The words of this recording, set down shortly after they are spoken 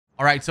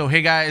All right, so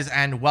hey guys,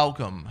 and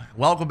welcome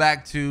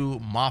back to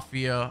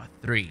Mafia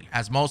 3.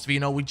 As most of you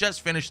know, we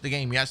just finished the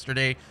game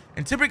yesterday,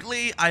 and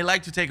typically I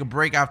like to take a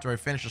break after I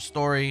finish a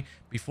story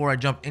before I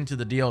jump into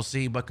the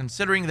DLC, but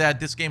considering that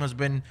this game has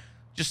been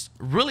just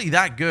really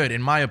that good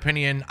in my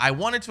opinion, I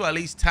wanted to at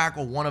least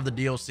tackle one of the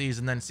DLCs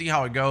and then see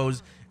how it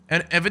goes.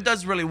 And if it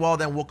does really well,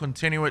 then we'll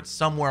continue it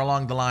somewhere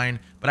along the line,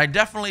 but I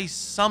definitely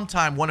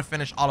sometime want to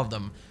finish all of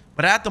them.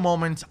 But at the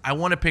moment, I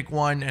want to pick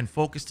one and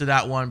focus to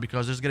that one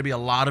because there's going to be a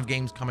lot of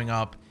games coming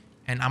up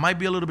and I might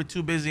be a little bit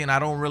too busy and I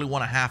don't really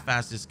want to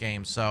half-ass this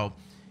game. So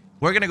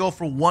we're going to go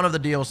for one of the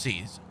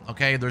DLCs.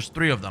 Okay, there's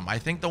 3 of them. I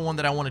think the one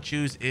that I want to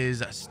choose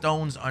is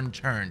Stones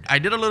Unturned. I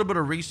did a little bit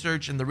of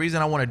research, and the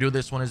reason I want to do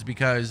this one is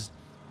because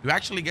you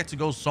actually get to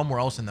go somewhere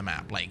else in the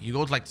map. Like you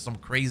go to like some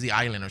crazy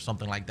island or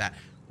something like that,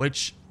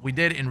 which we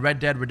did in Red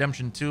Dead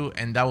Redemption 2,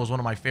 and that was one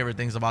of my favorite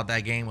things about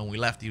that game when we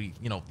left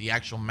the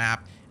actual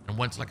map and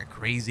went to like a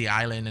crazy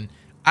island. And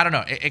I don't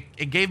know,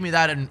 it gave me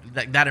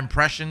that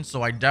impression,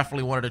 so I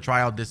definitely wanted to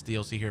try out this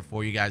DLC here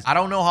for you guys. I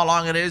don't know how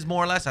long it is,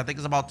 more or less. I think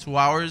it's about 2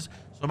 hours,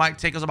 so it might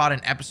take us about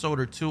an episode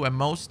or 2 at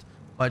most,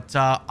 but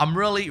I'm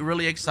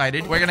really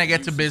excited. We're gonna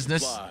get to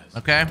business.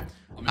 Okay,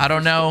 I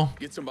don't know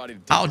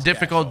how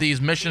difficult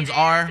these missions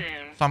are,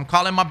 so I'm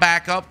calling my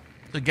backup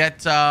to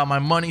get my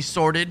money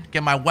sorted,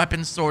 get my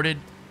weapons sorted,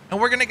 and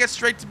we're gonna get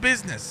straight to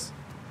business.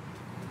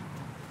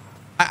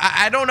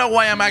 I don't know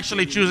why I'm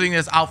actually choosing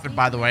this outfit,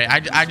 by the way.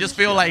 I just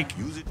feel like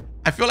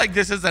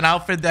this is an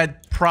outfit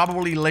that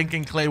probably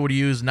Lincoln Clay would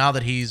use now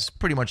that he's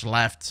pretty much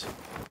left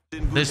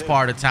this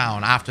part of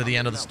town after the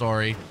end of the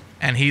story,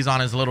 and he's on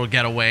his little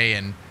getaway.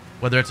 And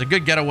whether it's a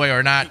good getaway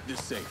or not,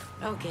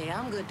 okay,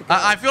 I'm good to go.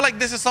 I feel like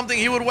this is something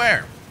he would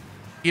wear.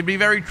 He'd be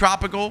very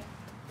tropical.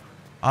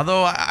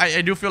 Although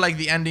I do feel like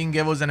the ending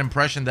gave us an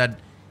impression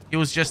that he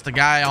was just a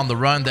guy on the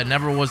run that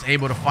never was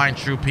able to find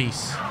true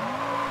peace,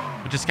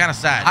 which is kind of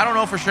sad. I don't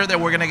know for sure that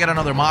we're gonna get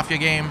another Mafia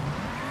game.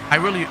 I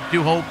really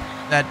do hope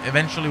that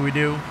eventually we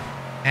do,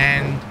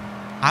 and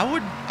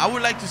I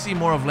would like to see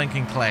more of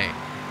Lincoln Clay.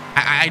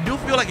 I do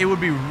feel like it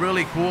would be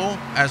really cool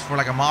as for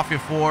like a Mafia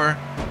 4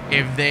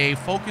 if they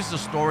focus the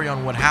story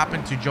on what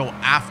happened to Joe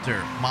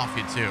after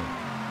Mafia 2.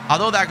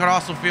 Although that could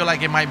also feel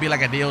like it might be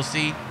like a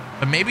DLC,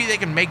 but maybe they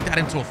can make that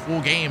into a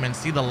full game and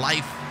see the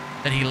life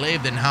that he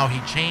lived and how he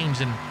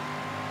changed. And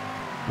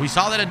we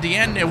saw that at the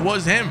end, it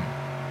was him.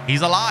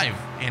 He's alive,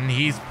 and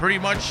he's pretty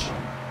much,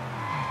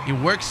 he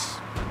works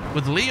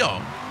with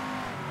Leo.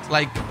 It's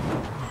like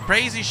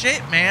crazy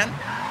shit, man.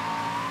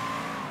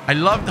 I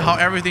loved how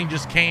everything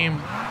just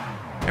connected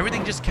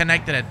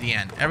at the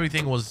end.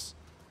 Everything was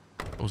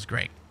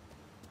great.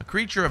 A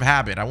creature of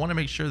habit. I want to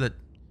make sure that,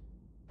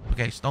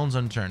 okay, Stones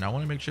Unturned. I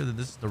want to make sure that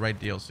this is the right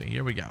DLC.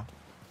 Here we go.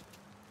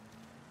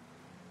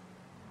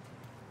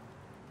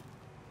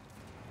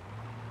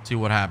 See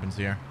what happens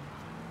here.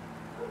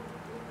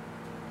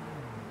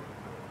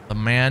 The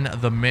man,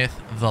 the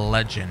myth, the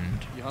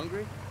legend. You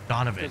hungry?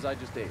 Donovan. Because I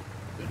just ate.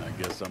 Then I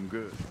guess I'm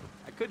good.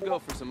 I could go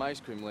for some ice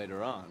cream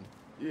later on.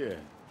 Yeah,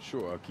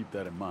 sure, I'll keep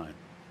that in mind.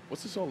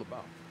 What's this all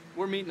about?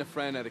 We're meeting a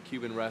friend at a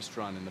Cuban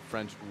restaurant in the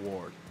French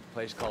Ward, a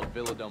place called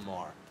Villa Del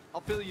Mar.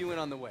 I'll fill you in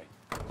on the way.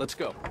 Let's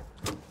go.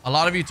 A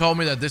lot of you told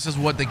me that this is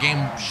what the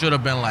game should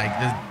have been like.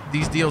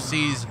 These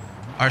DLCs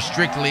are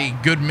strictly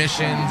good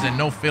missions and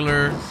no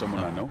filler.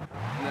 Someone I know?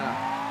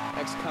 Nah,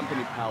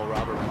 ex-company pal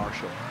Robert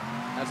Marshall.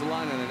 As a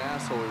line on an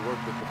asshole we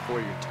worked with before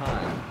your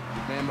time,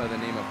 a man by the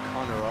name of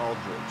Connor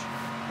Aldridge.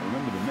 I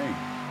remember the name.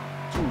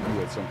 2 of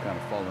you had some kind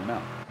of falling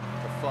out.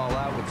 The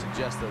fallout would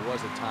suggest there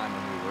was a time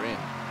when we were in.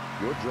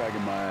 You're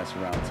dragging my ass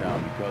around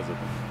town because of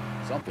him.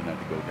 Something had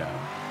to go down.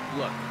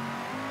 Look,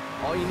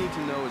 all you need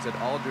to know is that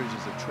Aldridge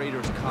is a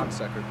traitorous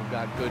cocksucker who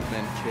got good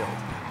men killed.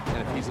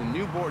 And if he's a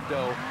new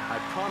Bordeaux, I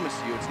promise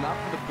you it's not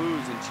for the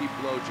booze and cheap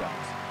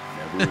blowjobs.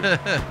 Never is.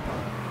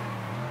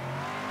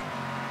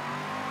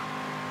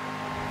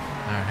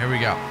 All right, here we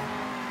go.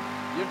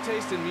 Your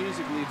taste in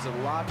music leaves a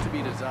lot to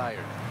be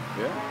desired.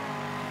 Yeah?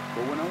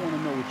 But when I want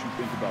to know what you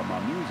think about my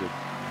music,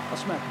 I'll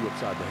smack you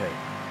upside the head.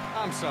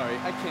 I'm sorry,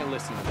 I can't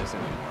listen to this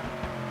anymore.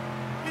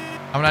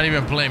 I'm not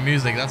even playing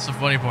music. That's the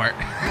funny part.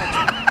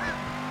 I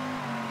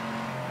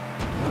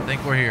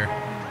think we're here.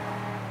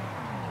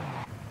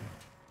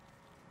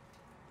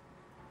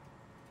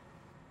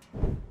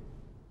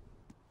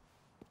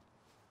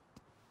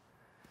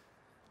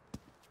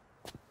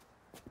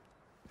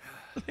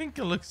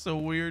 Lincoln looks so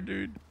weird,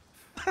 dude.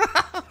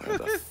 Where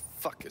the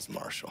fuck is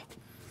Marshall?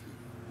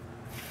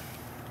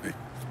 Hey.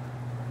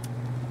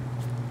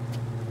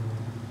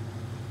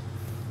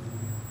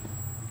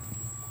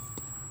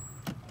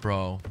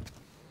 Bro,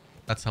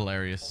 that's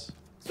hilarious.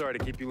 Sorry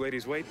to keep you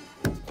ladies waiting.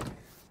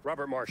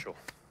 Robert Marshall.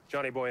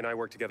 Johnny Boy and I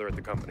work together at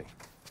the company.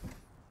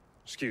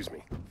 Excuse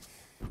me.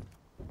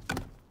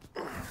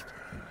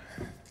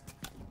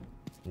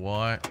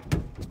 What?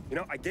 You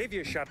know, I gave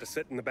you a shot to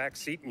sit in the back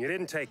seat and you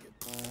didn't take it.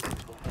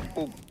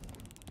 Oh.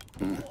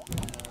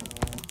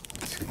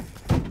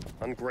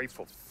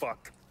 Ungrateful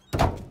fuck.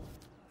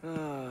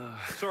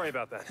 Sorry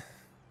about that.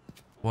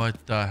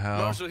 What the hell?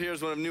 Marshall here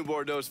is one of New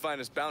Bordeaux's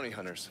finest bounty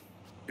hunters.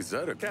 Is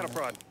that a Cattle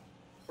prod.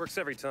 Works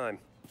every time.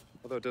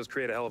 Although it does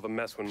create a hell of a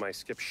mess when my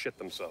skips shit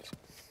themselves.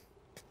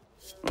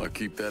 I'll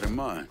keep that in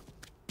mind.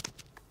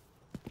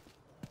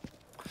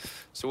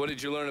 So what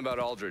did you learn about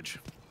Aldridge?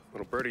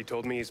 Little birdie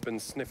told me he's been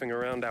sniffing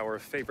around our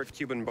favorite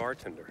Cuban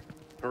bartender,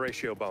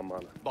 Horatio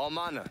Balmana.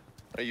 Balmana.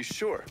 Are you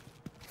sure?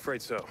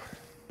 Afraid so.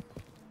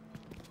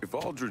 If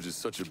Aldridge is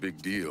such a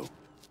big deal,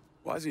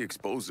 why is he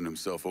exposing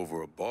himself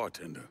over a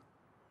bartender?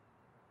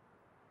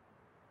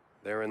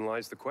 Therein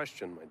lies the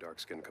question, my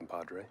dark-skinned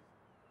compadre.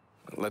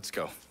 Let's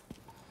go.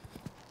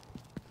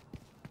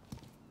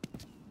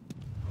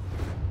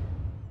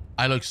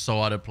 I look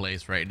so out of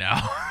place right now.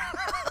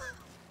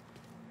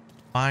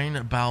 Find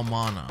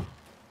Balmana.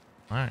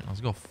 All right,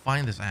 let's go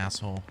find this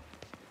asshole.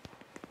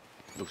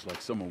 Looks like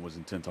someone was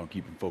intent on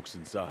keeping folks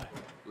inside.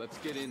 Let's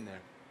get in there.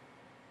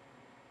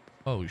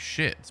 Oh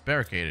shit, it's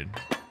barricaded.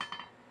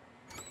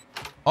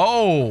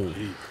 Oh,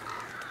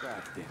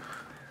 God damn.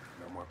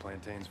 No more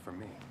plantains for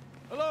me.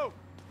 Hello?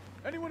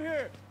 Anyone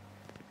here?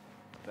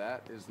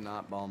 That is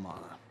not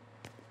Balmana.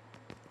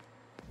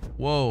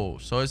 whoa.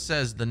 So it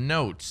says the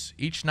notes.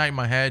 Each night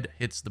my head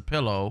hits the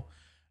pillow.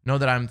 Know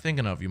that I'm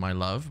thinking of you, my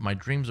love. My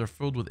dreams are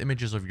filled with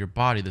images of your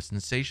body, the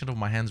sensation of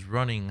my hands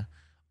running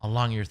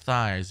along your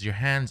thighs, your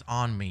hands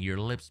on me, your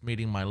lips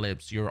meeting my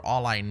lips. You're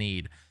all I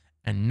need.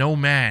 And no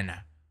man,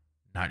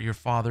 not your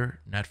father,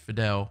 not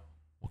Fidel,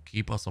 will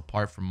keep us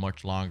apart for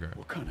much longer.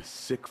 What kind of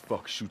sick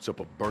fuck shoots up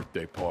a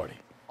birthday party?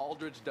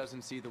 Aldridge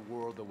doesn't see the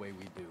world the way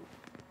we do.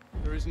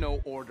 There is no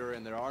order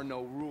and there are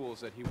no rules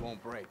that he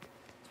won't break.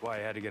 That's why I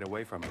had to get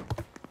away from him.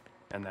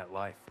 And that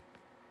life.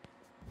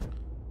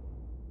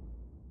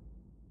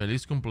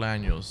 Feliz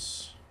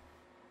cumpleaños.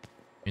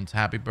 Means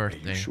happy Hey,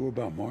 birthday. you sure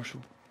about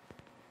Marshall?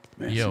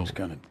 Man, Yo. seems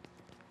kind of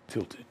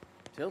tilted.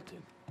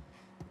 Tilted?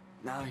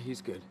 Nah,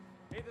 he's good.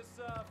 Hey, this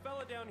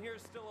fella down here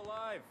is still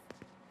alive.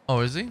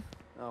 Oh, is he?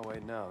 Oh,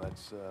 wait, no,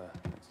 that's his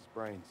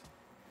brains.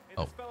 Hey,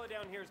 Oh. this fella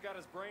down here's got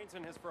his brains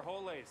and his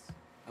frijoles.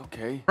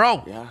 Okay.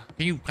 Bro, Yeah.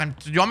 do you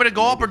want me to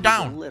go up or Maybe he's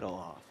down? A little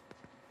off.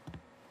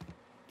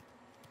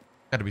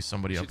 Gotta be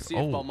somebody You up should see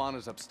there. if Oh.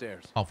 Balmana's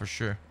upstairs. Oh, for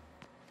sure.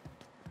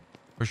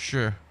 For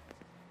sure.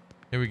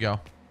 Here we go.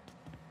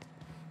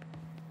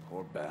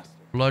 Poor bastard.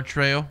 Blood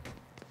trail.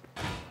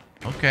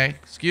 Okay,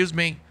 excuse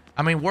me.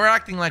 I mean, we're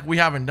acting like we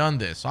haven't done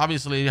this.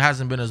 Obviously, it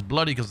hasn't been as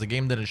bloody because the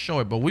game didn't show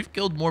it, but we've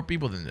killed more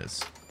people than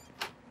this.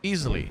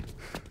 Easily.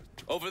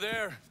 Over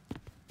there.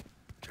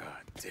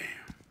 God damn.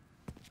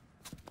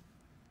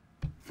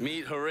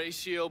 Meet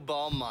Horatio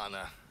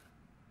Balmana.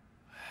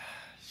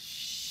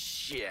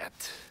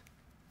 Shit.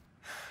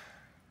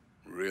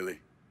 Really?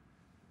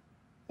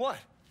 What?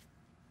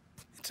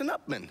 It's an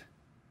Upman.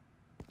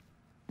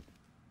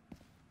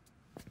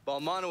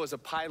 Balmana was a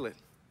pilot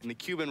in the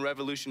Cuban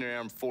Revolutionary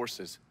Armed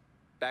Forces.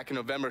 Back in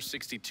November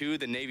 '62,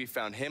 the Navy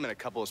found him and a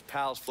couple of his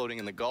pals floating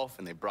in the Gulf,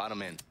 and they brought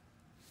him in.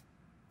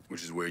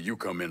 Which is where you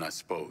come in, I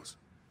suppose.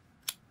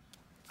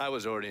 I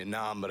was already a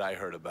nom, but I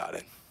heard about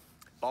it.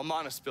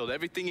 Balmana spilled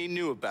everything he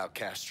knew about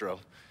Castro.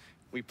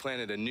 We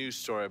planted a news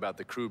story about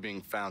the crew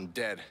being found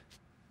dead.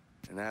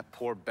 And that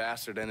poor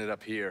bastard ended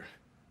up here,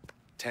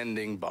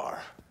 tending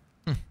bar.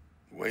 The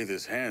way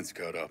this hand's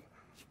cut up,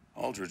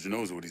 Aldridge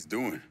knows what he's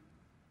doing.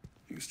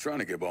 He was trying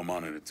to get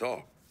Balmana to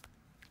talk.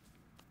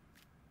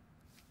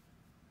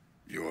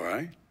 You all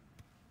right?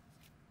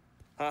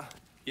 Huh?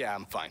 Yeah,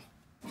 I'm fine.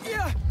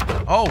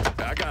 Oh.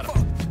 I got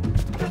him.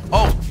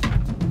 Oh.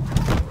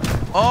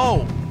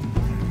 Oh.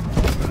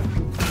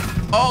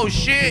 Oh,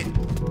 shit.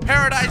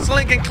 Paradise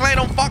Lincoln Clay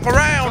don't fuck Try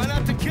around.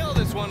 not to kill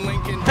this one,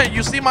 Lincoln. Hey,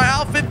 you see my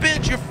outfit,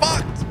 bitch? You're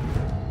fucked.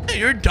 Hey,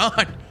 you're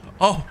done.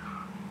 Oh,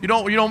 you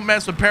don't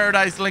mess with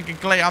Paradise Lincoln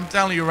Clay. I'm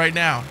telling you right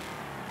now.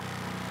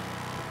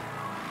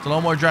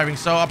 Slow-mo driving.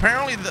 So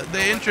apparently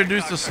they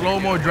introduced the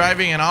slow-mo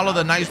driving and all of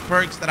the nice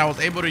perks that I was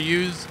able to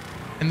use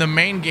in the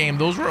main game.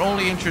 Those were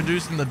only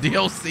introduced in the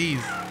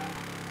DLCs.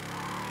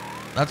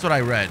 That's what I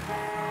read.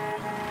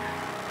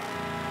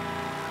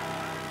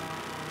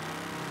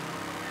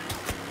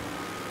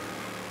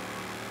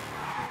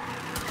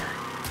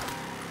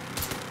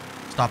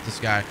 Stop this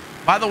guy.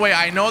 By the way,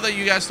 I know that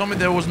you guys told me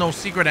there was no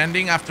secret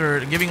ending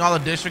after giving all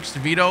the districts to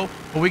Vito,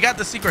 but we got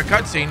the secret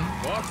cutscene,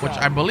 which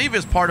I believe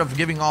is part of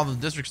giving all the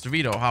districts to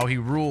Vito, how he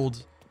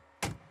ruled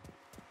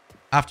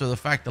after the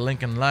fact that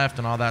Lincoln left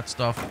and all that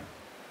stuff,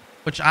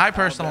 which I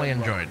personally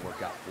enjoyed.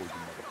 Work out for you,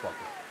 motherfucker.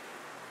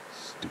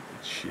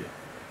 Stupid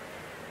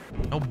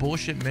shit. No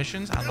bullshit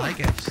missions. I like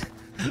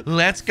it.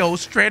 Let's go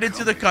straight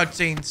into the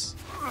cutscenes.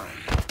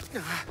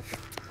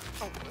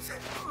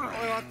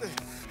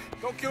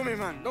 Don't kill me,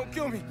 man. Don't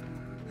kill me.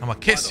 I'm gonna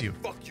kiss you.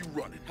 Fuck you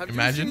running.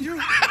 Imagine.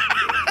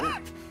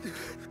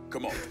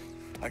 Come on.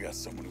 I got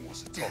someone who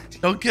wants to talk to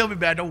you. Don't kill me,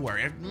 man. Don't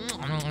worry.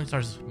 He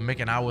starts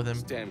making out with him.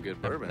 It's damn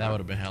good bourbon. That would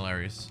have been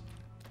hilarious.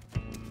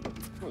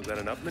 Oh, is that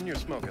an Upman you're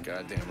smoking?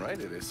 Goddamn right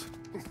it is.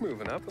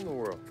 Moving up in the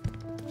world.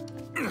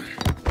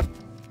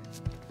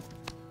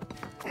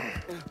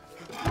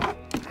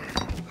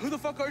 Who the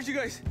fuck are you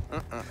guys?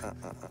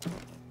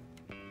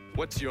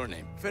 What's your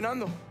name?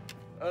 Fernando.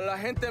 La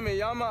gente me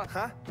llama.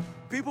 Huh?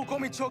 People call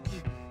me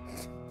Chucky.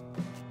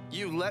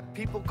 You let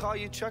people call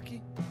you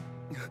Chucky?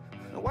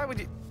 Why would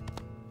you?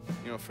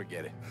 You know,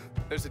 forget it.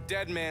 There's a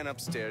dead man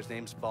upstairs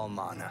named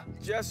Balmana.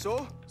 Yeah,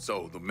 so?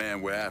 So, the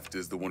man we're after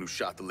is the one who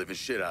shot the living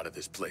shit out of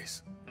this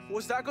place.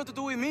 What's that got to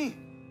do with me?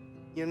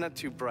 You're not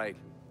too bright,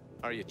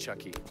 are you,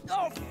 Chucky?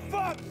 Oh,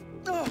 fuck!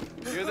 Oh.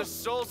 You're the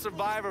sole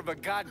survivor of a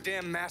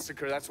goddamn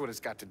massacre. That's what it's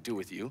got to do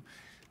with you.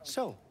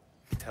 So,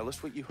 tell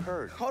us what you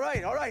heard. All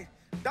right.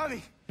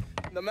 Tommy,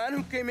 the man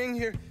who came in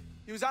here,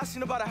 he was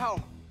asking about a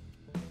how.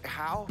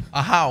 How?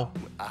 A how?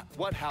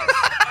 What house?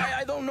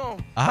 I don't know.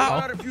 A how?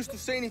 I refused to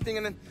say anything,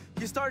 and then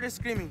he started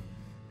screaming.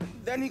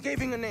 Then he gave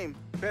him a name,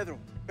 Pedro.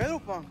 Pedro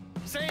Pang.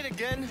 Say it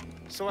again,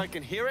 so I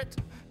can hear it.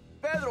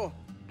 Pedro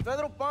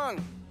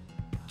Pang.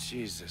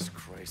 Jesus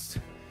Christ.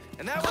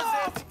 And that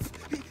was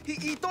it?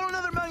 He told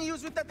another man he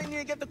was with that they need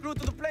to get the crew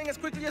to the plane as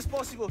quickly as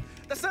possible.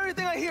 That's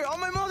everything I hear. On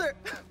my mother.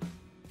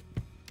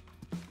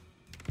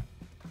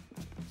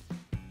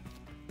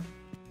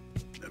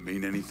 That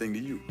mean anything to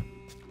you?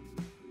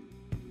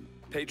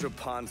 Pedro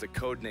Pan's a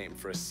code name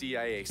for a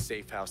CIA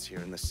safe house here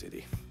in the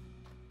city.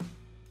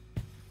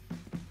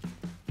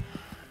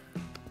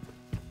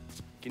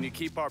 Can you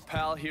keep our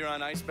pal here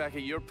on ice back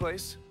at your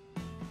place?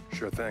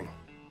 Sure thing.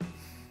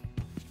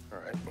 All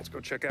right, let's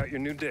go check out your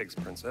new digs,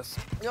 Princess.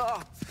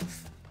 Oh.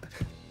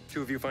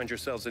 Two of you find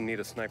yourselves in need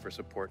of sniper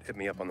support. Hit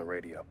me up on the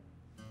radio.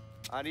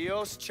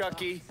 Adios,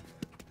 Chucky.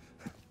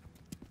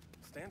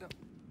 Stand up.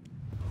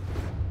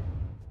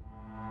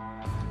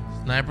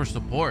 Sniper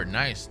support.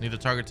 Nice. Need a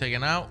target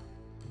taken out.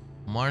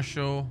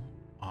 Marshall.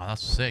 Oh,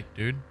 that's sick,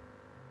 dude.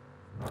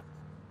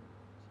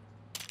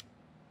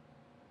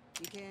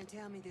 You can't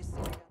tell me this.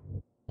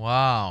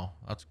 Wow,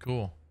 that's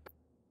cool.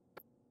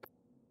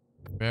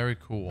 Very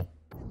cool.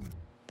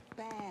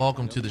 Bad.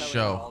 Welcome to the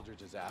show.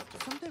 Aldridge is after.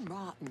 Something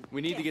rotten.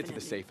 We need to get to the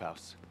Definitely. safe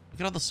house.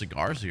 Look at all the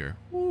cigars here.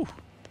 Woo.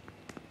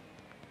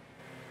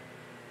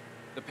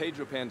 The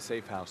Pedro Pan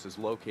safe house is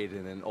located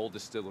in an old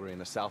distillery in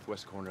the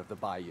southwest corner of the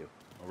bayou.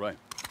 All right,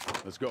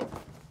 let's go.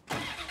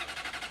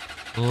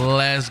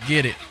 Let's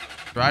get it.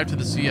 Drive to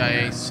the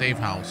CIA safe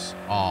house.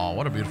 Oh,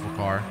 what a beautiful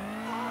car.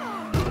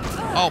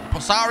 Oh,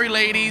 sorry,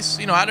 ladies.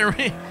 You know, I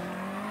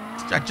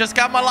just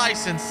got my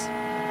license.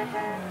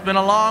 It's been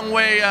a long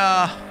way.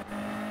 All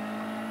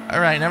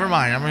right, never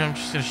mind. I'm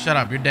just gonna shut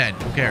up. You're dead.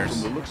 Who From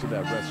cares? the looks of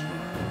that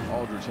restaurant,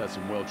 Aldridge had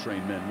some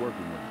well-trained men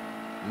working with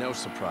him. No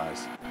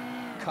surprise.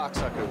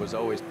 Cocksucker was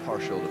always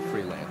partial to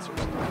freelancers.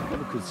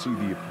 Never could see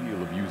the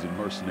appeal of using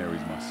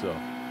mercenaries myself.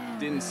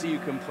 Didn't see you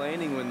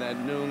complaining when that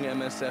Noong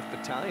MSF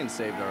battalion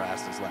saved our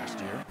asses last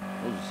year.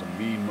 Those are some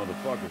mean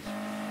motherfuckers.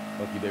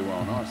 Lucky they were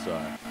on our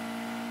side.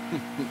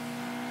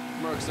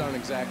 Mercs aren't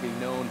exactly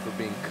known for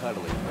being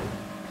cuddly,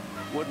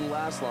 but wouldn't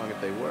last long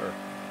if they were.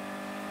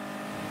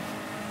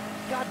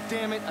 God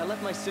damn it, I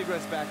left my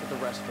cigarettes back at the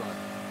restaurant.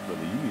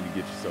 Brother, you need to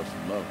get yourself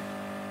some love.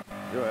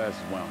 Your ass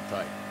is wound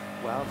tight.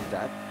 Well,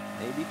 that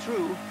may be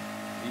true.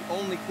 The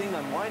only thing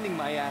unwinding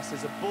my ass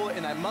is a bullet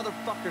in that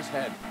motherfucker's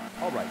head.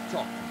 All right,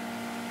 talk to me.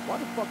 Why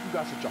the fuck you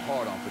got such a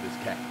hard-on for this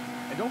cat?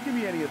 And don't give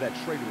me any of that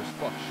traitorous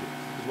fuck shit.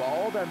 Because while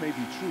all that may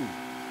be true,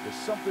 there's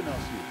something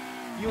else here.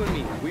 You and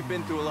me, we've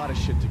been through a lot of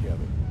shit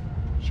together.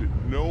 Shit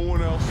no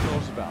one else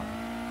knows about.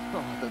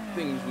 Oh, the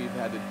things we've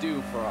had to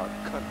do for our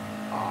country.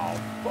 Oh,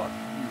 fuck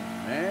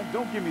you, man.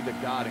 Don't give me the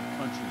God and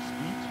country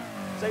speech.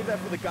 Save that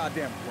for the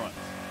goddamn grunts.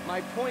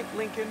 My point,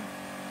 Lincoln,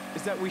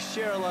 is that we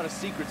share a lot of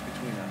secrets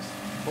between us.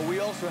 But we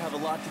also have a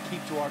lot to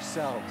keep to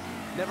ourselves.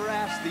 Never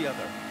ask the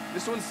other.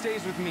 This one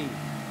stays with me.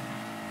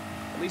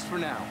 At least for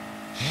now.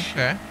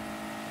 Okay.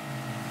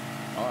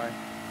 All right.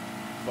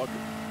 Fuck it.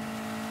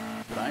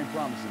 But I ain't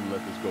promising to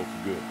let this go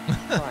for good.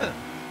 Fine.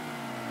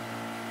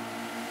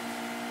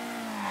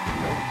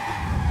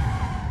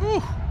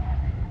 Whew.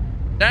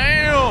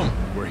 Damn.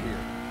 We're here.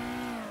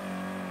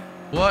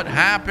 What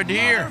happened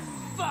here?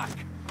 Fuck!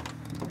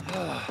 There's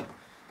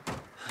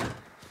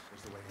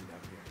the waiting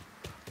down here.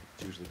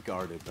 It's usually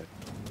guarded, but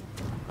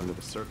under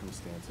the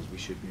circumstances, we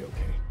should be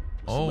okay.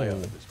 What's the layout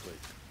Oh. of this place?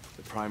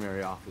 The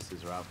primary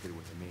offices are outfitted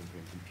with a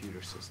mainframe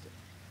computer system.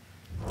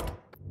 What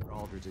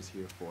Aldridge is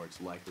here for,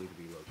 it's likely to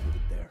be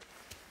located there.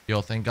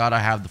 Yo, thank God I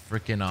have the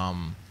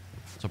freaking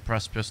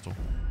suppressed pistol.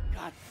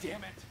 God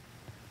damn it!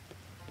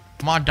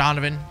 Come on,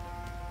 Donovan.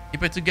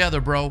 Keep it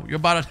together, bro. You're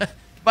about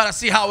to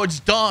see how it's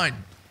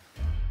done.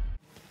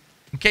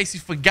 In case you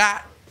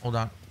forgot. Hold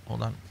on.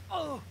 Hold on.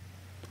 Oh.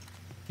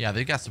 Yeah,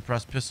 they got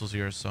suppressed pistols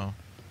here, so.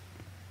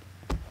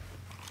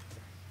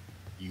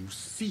 You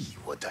see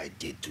what I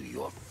did to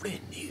your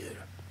friend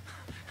here?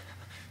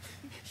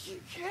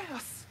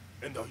 Yes!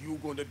 And are you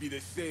gonna be the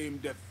same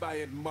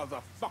defiant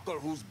motherfucker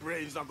whose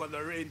brains are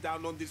gonna rain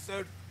down on this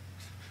earth?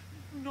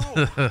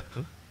 No.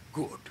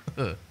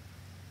 Good.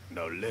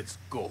 Now let's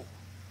go.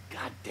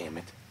 God damn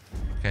it.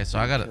 Okay, so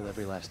I gotta. Kill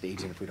every last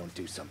agent if we don't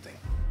do something.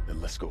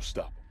 Then let's go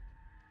stop him.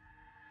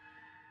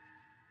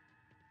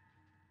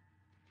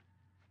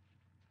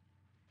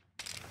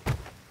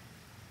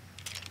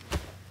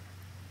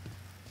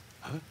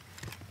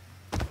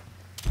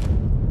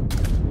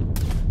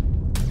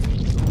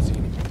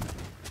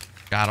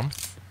 Got him.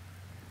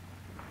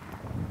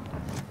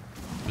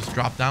 just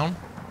drop down.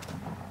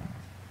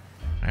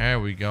 There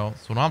we go.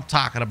 That's what I'm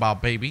talking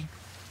about, baby.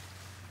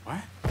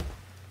 What?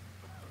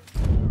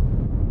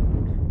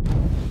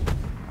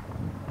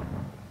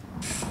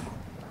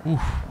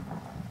 Oof.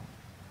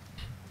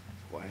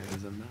 Quiet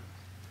as a mouse.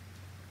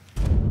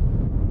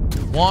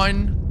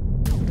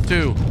 1,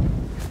 2. I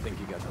think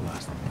you got the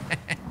last one.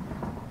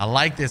 I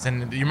like this.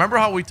 And you remember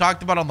how we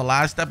talked about on the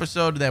last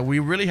episode that we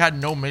really had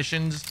no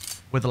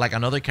missions with like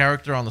another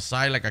character on the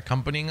side, like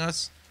accompanying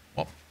us?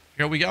 Well,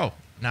 here we go.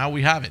 Now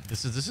we have it.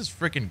 This is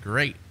freaking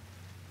great.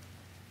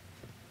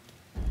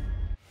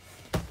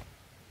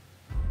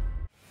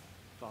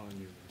 Following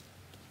you.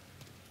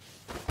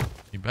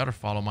 You better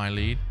follow my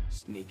lead.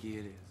 Sneaky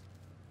it is.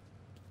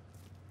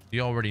 You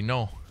already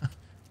know.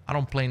 I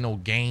don't play no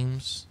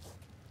games.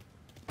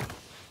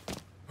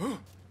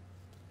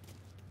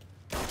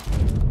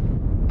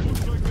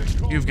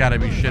 You've got to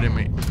be shitting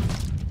me.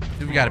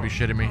 You've got to be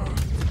shitting me.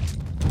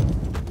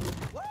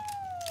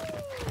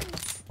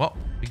 Well,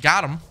 we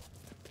got him.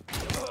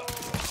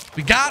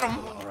 We got him.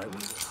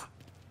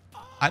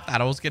 I thought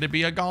I was going to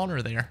be a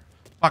goner there.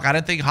 Fuck, I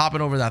didn't think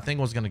hopping over that thing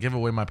was going to give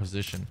away my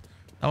position.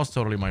 That was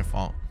totally my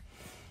fault.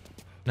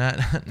 Not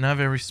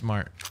very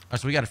smart. All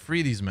right, so we got to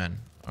free these men.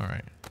 All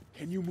right.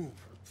 Can you move?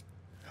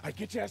 I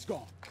get your ass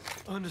gone.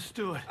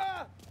 Understood.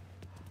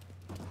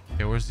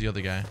 Okay, where's the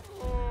other guy?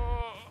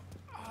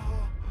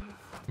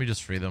 Let me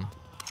just free them.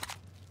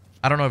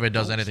 I don't know if it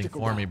does anything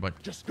for me, but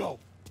just go.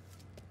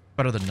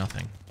 Better than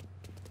nothing.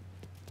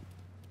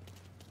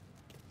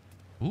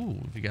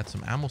 Ooh, we got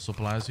some ammo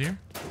supplies here.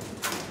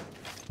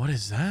 What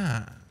is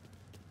that?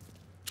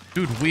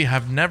 Dude, we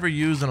have never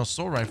used an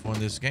assault rifle in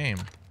this game.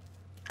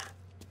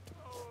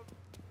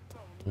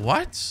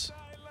 What?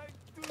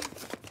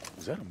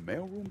 Is that a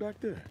mailroom back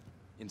there?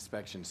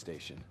 Inspection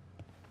station.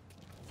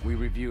 We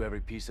review every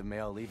piece of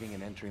mail leaving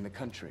and entering the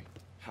country.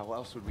 How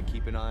else would we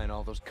keep an eye on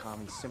all those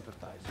common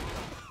sympathizers?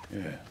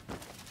 Yeah,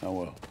 how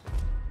well?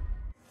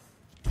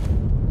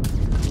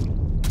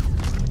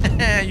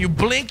 You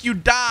blink, you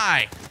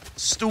die.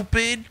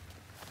 Stupid.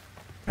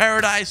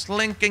 Paradise,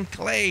 Lincoln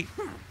Clay.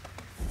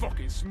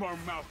 Fucking smart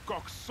mouth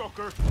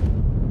cocksucker.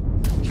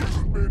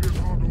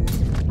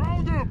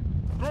 Found him!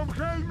 Come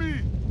help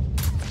me!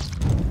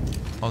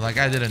 Oh, that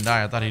guy didn't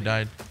die. I thought he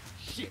died.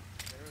 Shit,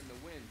 they're in the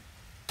wind.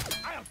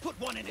 I'll put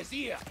one in his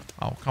ear.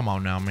 Oh, come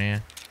on now,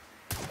 man.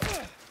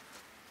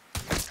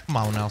 Come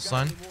on now,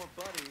 son.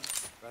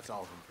 That's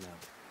all of them for now.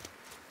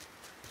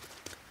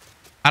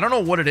 I don't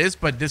know what it is,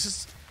 but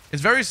it's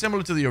very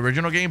similar to the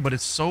original game, but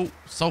it's so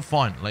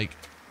fun. Like,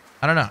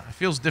 I don't know. It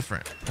feels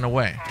different in a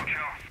way.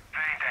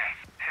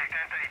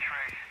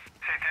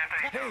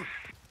 Hey!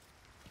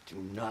 Do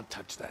not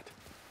touch that.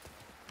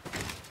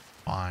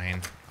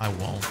 Fine. I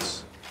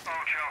won't.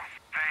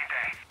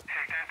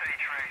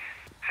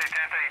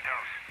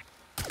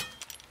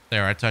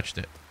 There, I touched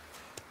it.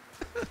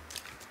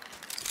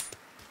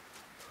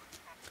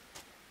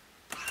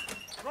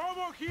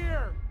 Robo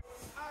here!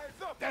 Eyes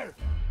up there!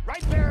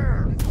 Right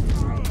there!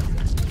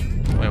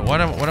 Wait,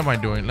 what am I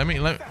doing?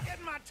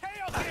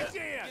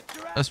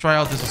 Let's try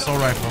out this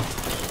assault rifle.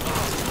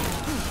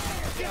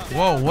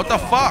 Whoa, what the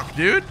fuck,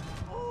 dude?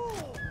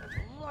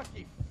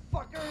 Lucky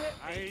fucker!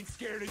 I ain't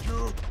scared of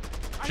you.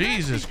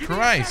 Jesus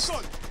Christ.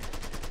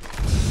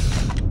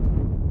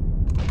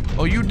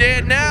 Oh, you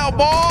dead now,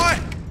 boy?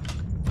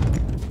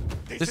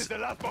 This is the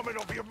last moment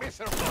of your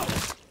miserable.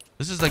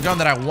 This is the gun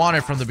that I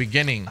wanted from the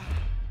beginning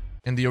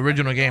in the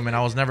original game, and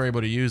I was never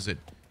able to use it.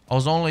 I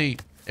was only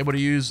able to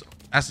use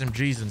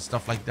SMGs and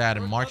stuff like that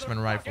and marksman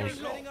rifles.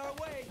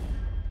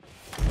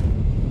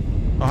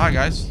 Oh, hi,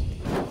 guys.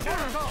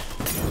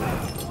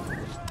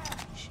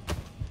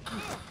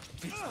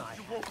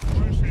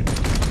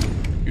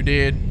 You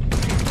did.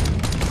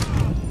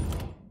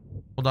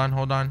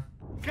 Hold on.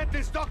 Get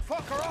this dog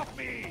fucker off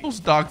me! Who's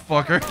dog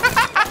fucker?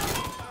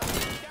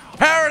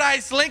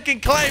 Paradise Lincoln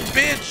Clay,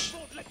 bitch!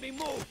 Let me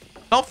move!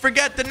 Don't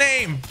forget the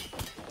name.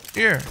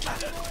 Here.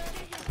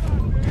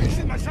 He's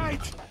in my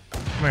sight!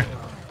 Come here.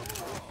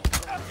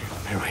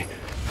 Mary,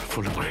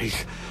 full of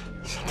grace.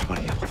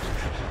 Somebody else.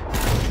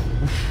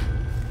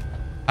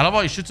 I love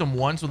how he shoots him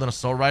once with an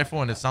assault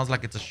rifle and it sounds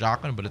like it's a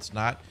shotgun, but it's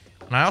not.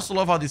 And I also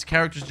love how these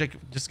characters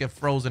just get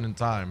frozen in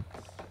time.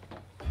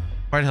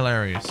 Quite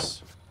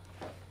hilarious.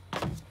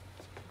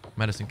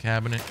 Medicine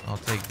cabinet. I'll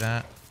take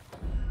that.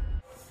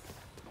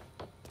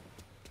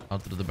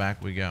 Out to the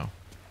back we go.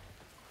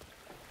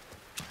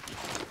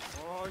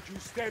 Oh, you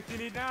stepped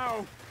in it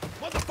now.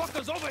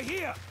 Motherfuckers over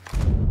here.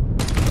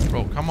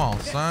 Bro, come on,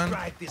 son.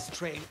 Let's ride this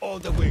train all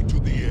the way to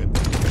the end.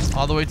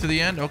 All the way to the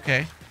end?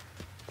 Okay.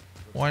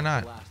 Why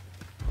not?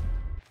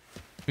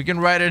 We can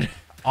ride it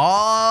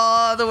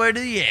all the way to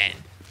the end.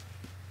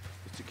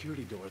 The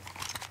security door.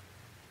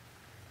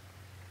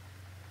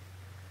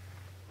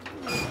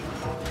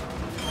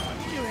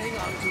 You hang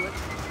on to it.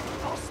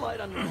 I'll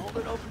slide on and hold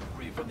it open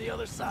for you from the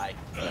other side.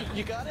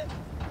 You got it?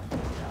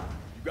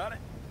 You got it?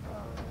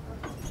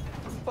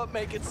 But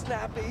make it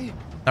snappy.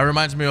 That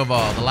reminds me of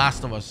The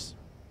Last of Us.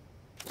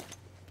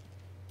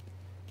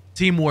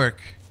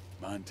 Teamwork.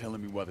 Mind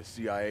telling me why the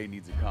CIA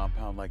needs a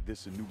compound like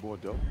this in New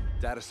Bordeaux?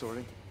 Data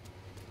sorting,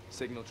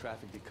 signal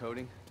traffic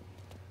decoding,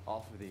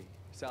 all for the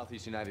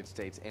Southeast United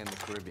States and the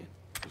Caribbean.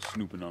 For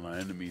snooping on our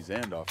enemies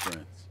and our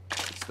friends.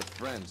 It's the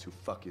friends who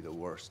fuck you the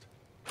worst.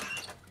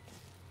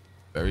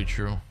 Very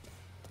true.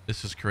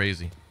 This is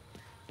crazy.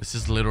 This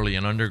is literally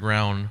an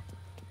underground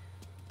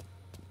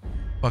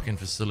fucking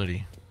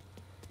facility.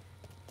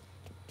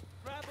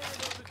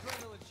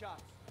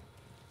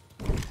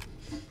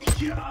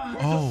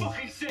 Where's the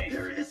fucking safe?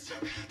 There it is.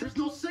 There's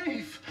no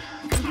safe.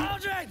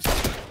 Aldridge!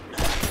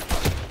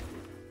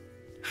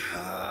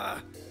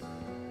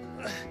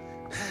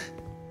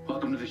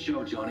 Welcome to the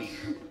show, Johnny.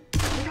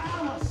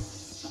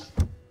 Yes!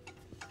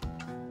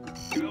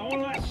 You got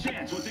one last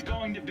chance. What's it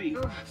going to be?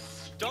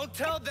 Don't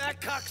tell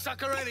that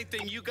cocksucker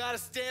anything. You gotta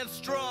stand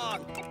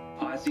strong.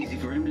 Oh, that's easy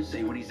for him to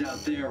say when he's out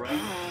there, right?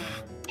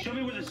 Show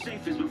me where the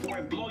safe is before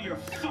I blow your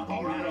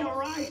fucking head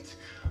off.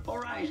 All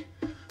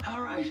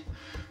right.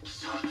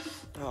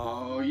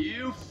 Oh,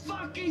 you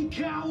fucking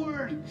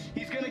coward!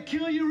 He's gonna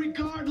kill you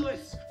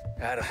regardless.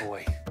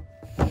 Attaboy.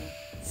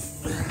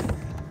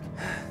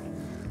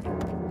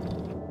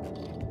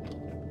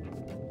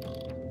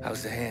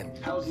 How's the hand?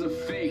 How's the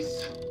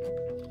face?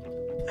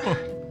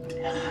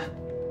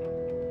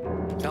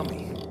 Tell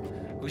me,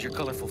 who's your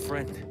colorful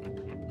friend?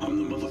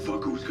 I'm the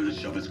motherfucker who's gonna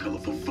shove his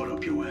colorful foot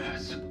up your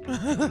ass.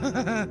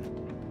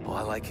 Oh,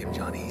 I like him,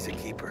 Johnny. He's a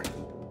keeper.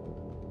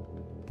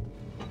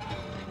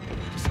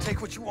 Just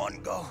take what you want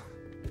and go.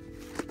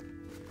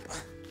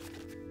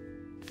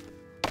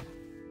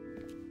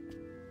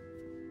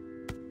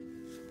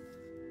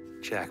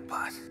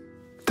 Jackpot.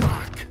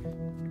 Fuck.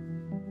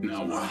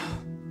 Now what?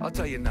 I'll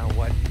tell you now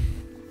what.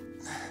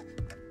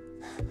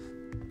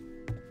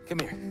 Come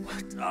here.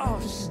 What? Oh,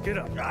 get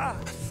up.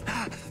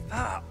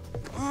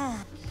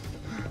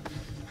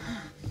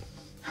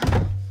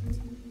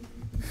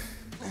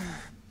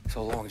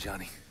 So long,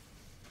 Johnny.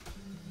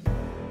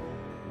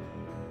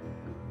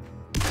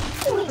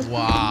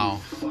 Wow.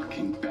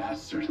 Fucking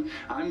bastard.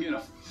 I'm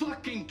gonna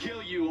fucking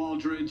kill you,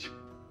 Aldridge.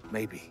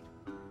 Maybe.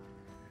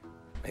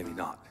 Maybe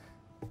not.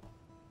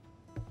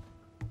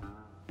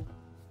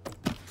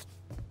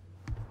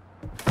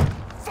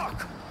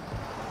 Fuck!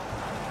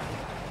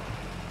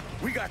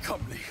 We got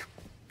company.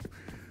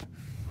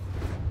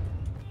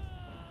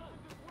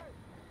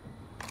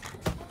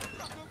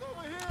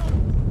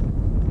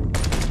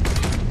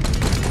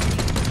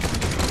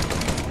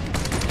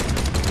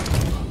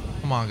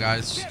 Come on,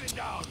 guys.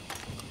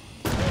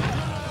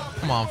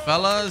 Come on,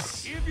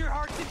 fellas. Give your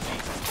heart to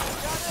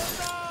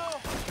Jesus.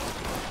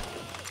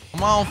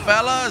 Come on,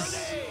 fellas.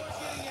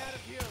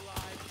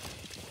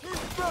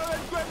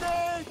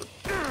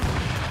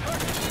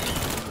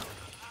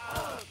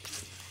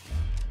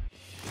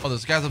 Oh,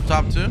 this guy's up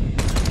top too?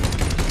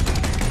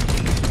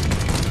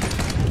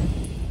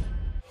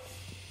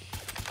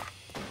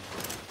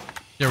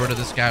 Get rid of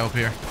this guy up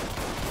here.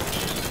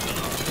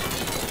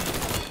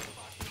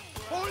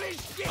 Holy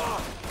shit!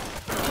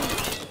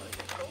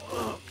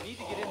 Need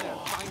to get in there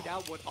and find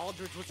out what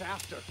Aldridge was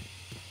after.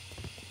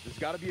 There's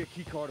gotta be a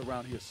key card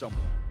around here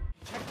somewhere.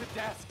 Check the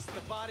desks, the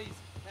bodies,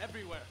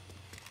 everywhere.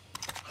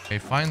 Okay,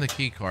 find the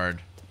key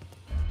card.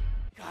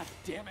 God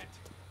damn it.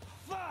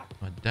 Fuck!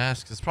 A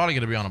desk. It's probably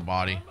gonna be on a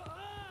body. Come on,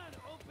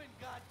 open,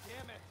 god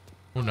damn it.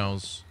 Who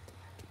knows?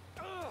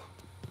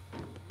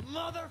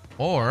 Mother.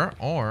 Or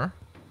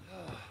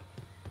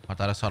I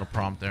thought I saw the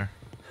prompt there.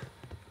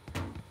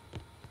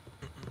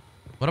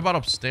 What about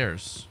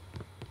upstairs?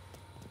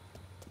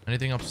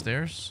 Anything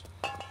upstairs?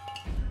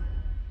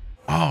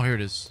 Oh, here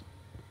it is.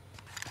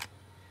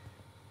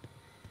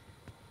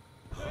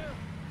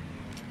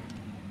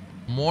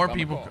 More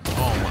people.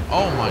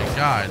 Oh my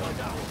god.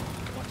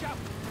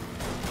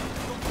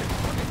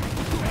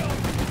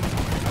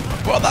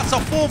 Bro, that's a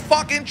full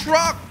fucking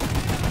truck.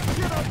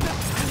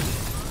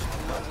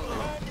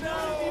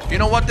 You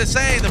know what they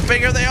say? The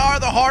bigger they are,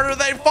 the harder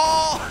they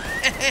fall.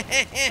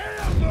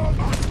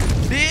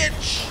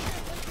 Bitch.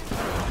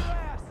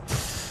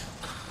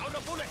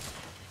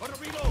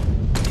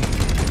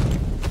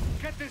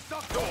 Get this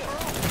sucker.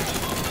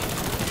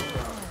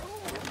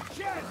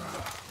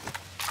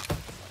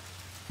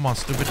 Come on,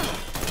 stupid.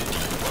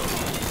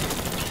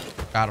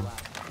 Got him.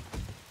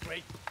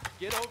 Wait,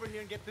 get over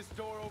here and get this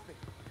door open.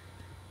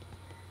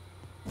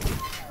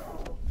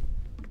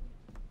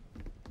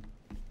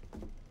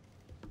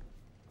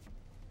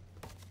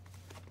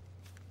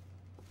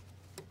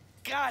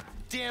 God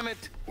damn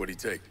it! What'd he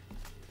take?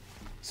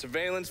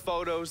 Surveillance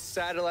photos,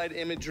 satellite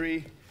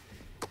imagery,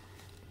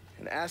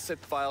 and asset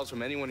files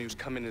from anyone who's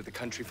come into the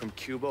country from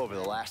Cuba over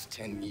the last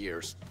 10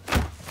 years.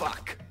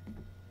 Fuck.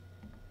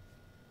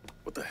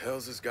 What the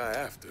hell's this guy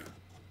after?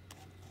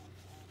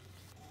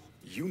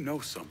 You know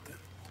something.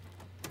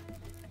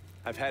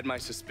 I've had my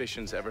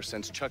suspicions ever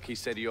since Chucky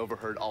said he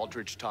overheard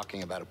Aldridge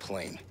talking about a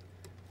plane.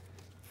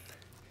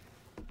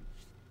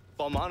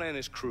 Balmana and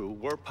his crew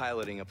were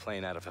piloting a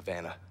plane out of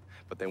Havana,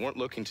 but they weren't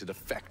looking to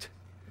defect.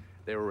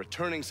 They were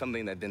returning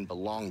something that didn't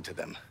belong to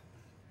them.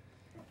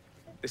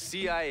 The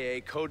CIA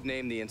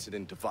codenamed the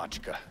incident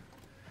Devotchka.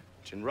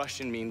 which in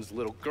Russian means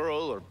little girl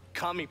or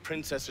commie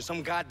princess or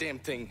some goddamn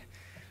thing.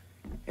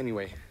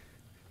 Anyway,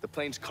 the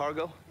plane's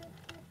cargo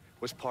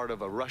was part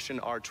of a Russian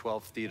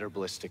R-12 theater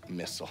ballistic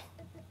missile.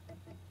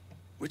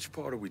 Which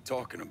part are we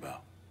talking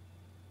about?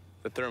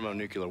 The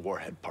thermonuclear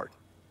warhead part.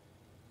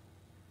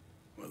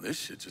 Well, this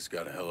shit just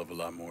got a hell of a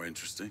lot more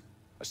interesting.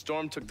 A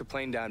storm took the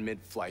plane down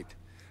mid-flight.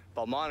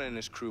 Balmana and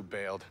his crew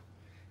bailed.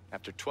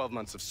 After 12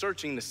 months of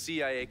searching, the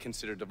CIA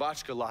considered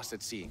Devachka lost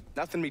at sea.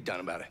 Nothing to be done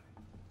about it.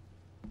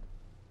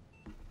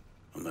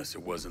 Unless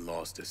it wasn't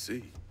lost at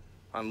sea.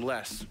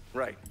 Unless,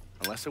 right,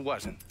 unless it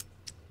wasn't.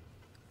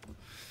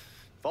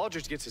 If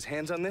Aldridge gets his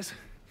hands on this,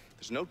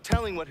 there's no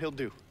telling what he'll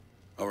do.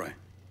 All right.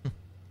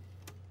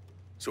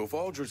 So if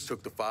Aldridge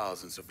took the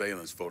files and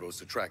surveillance photos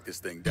to track this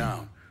thing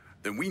down,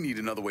 then we need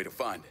another way to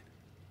find it.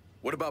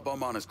 What about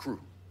Balmana's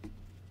crew?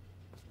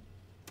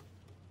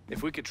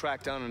 If we could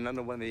track down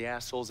another one of the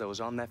assholes that was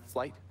on that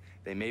flight,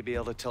 they may be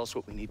able to tell us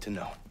what we need to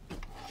know.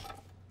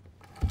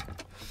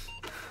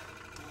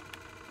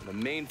 The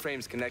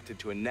mainframe's connected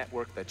to a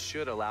network that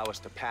should allow us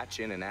to patch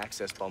in and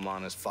access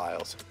Balmana's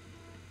files.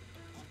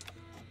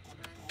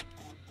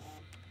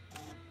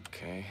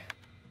 Okay.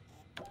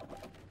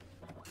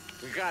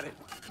 We got it.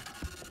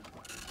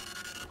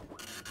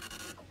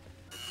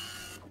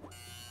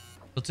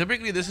 So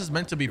typically this is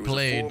meant to be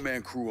played. There was a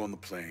 4-man crew on the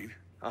plane.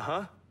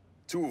 Uh-huh.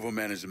 2 of them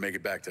managed to make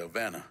it back to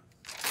Havana.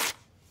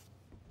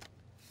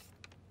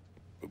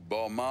 But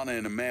Balmana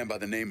and a man by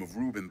the name of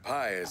Ruben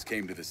Paez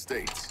came to the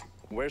States.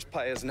 Where's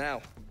Paez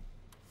now?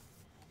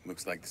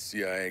 Looks like the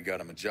CIA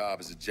got him a job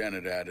as a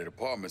janitor at a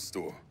department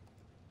store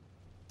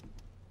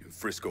in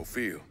Frisco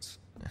Fields.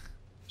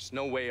 There's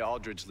no way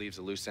Aldridge leaves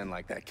a loose end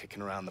like that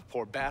kicking around. The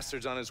poor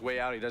bastard's on his way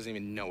out. He doesn't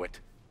even know it.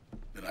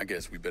 Then I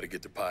guess we better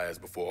get to Paez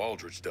before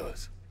Aldridge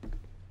does.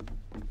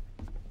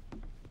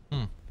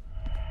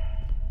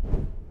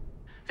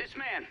 This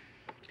man,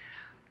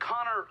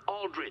 Connor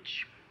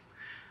Aldridge.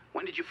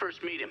 When did you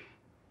first meet him?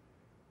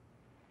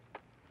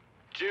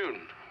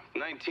 June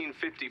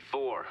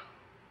 1954.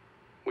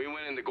 We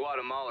went into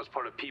Guatemala as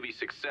part of PB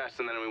Success,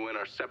 and then we went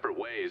our separate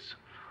ways.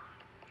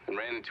 And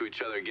ran into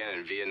each other again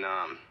in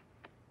Vietnam.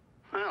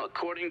 Well,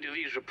 according to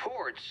these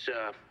reports,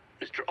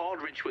 Mr.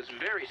 Aldridge was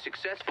very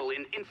successful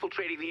in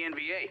infiltrating the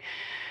NVA.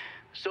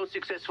 So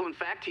successful, in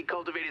fact, he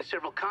cultivated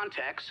several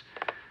contacts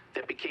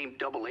that became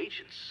double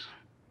agents.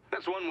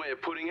 That's one way of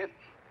putting it.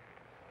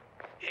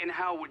 And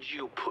how would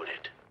you put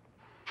it?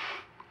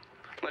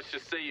 Let's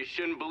just say you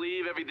shouldn't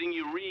believe everything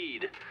you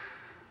read.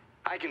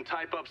 I can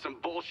type up some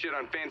bullshit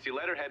on fancy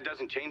letterhead,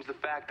 doesn't change the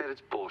fact that it's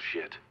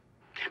bullshit.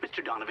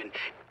 Mr. Donovan,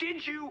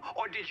 did you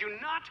or did you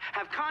not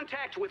have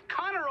contact with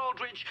Connor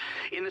Aldridge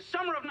in the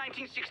summer of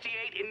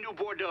 1968 in New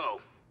Bordeaux?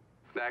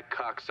 That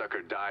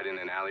cocksucker died in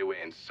an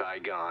alleyway in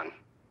Saigon.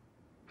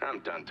 I'm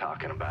done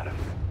talking about him.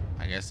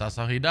 I guess that's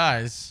how he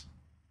dies.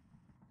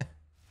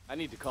 I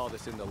need to call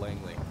this into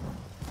Langley.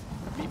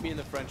 Meet me in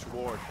the French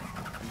ward,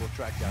 and we'll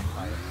track down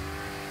Pilot.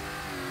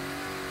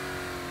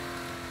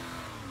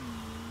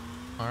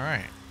 All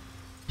right.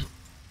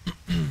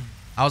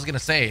 I was gonna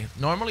say,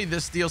 normally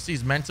this DLC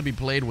is meant to be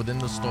played within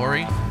the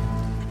story.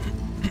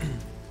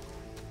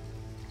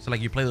 So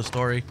like you play the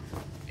story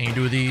and you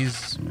do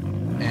these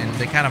and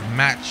they kind of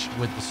match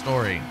with the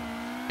story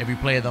if you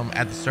play them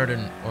at the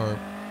certain, or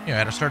you know,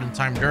 at a certain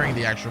time during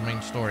the actual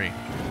main story.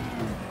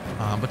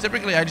 But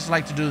typically I just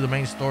like to do the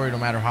main story no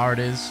matter how it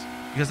is,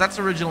 because that's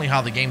originally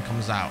how the game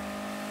comes out.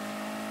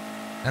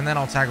 And then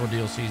I'll tackle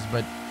DLCs,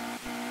 but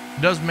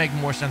it does make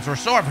more sense, or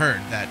so I've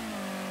heard, that,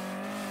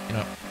 you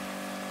know,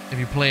 if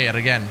you play it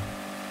again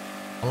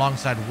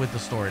alongside with the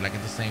story, like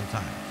at the same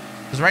time.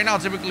 Because right now,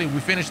 typically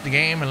we finish the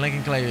game and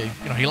Lincoln Clay,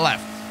 you know, he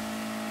left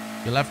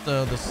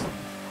the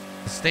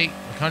state,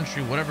 the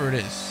country, whatever it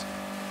is.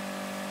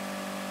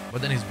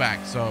 But then he's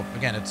back. So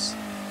again, it's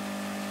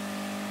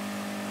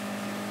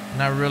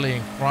not really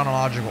in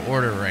chronological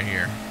order right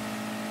here.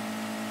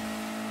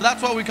 But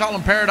that's why we call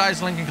him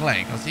Paradise Lincoln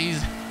Clay, because he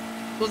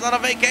was on a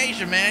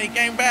vacation, man. He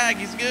came back.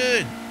 He's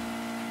good.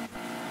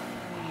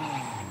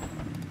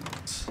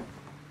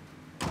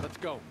 Let's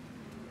go.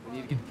 We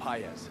need to get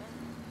Paez.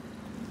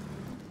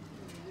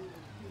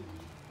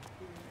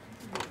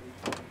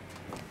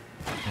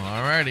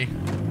 Alrighty.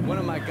 One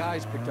of my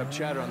guys picked up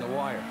chatter on the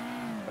wire.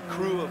 A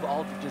crew of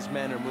Aldridge's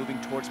men are moving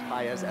towards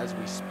Paez as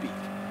we speak.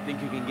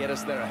 Think you can get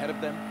us there ahead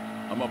of them?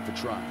 I'm up for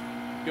trying.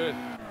 Good.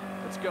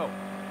 Let's go.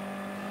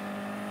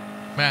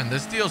 Man,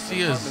 this DLC The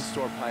is... department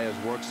store Paez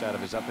works out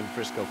of is up in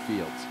Frisco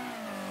Fields.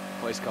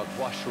 A place called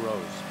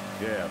Walkthroughs.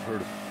 Yeah, I've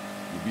heard of it.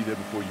 You'll be there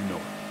before you know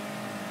it.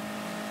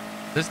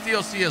 This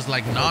DLC is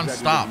like Exactly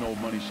non-stop. an old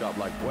money shop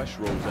like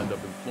Westro's end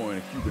up employing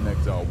a Cuban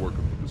exile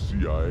working for the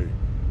CIA.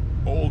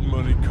 Old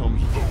money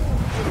comes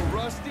first. Little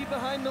rusty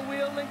behind the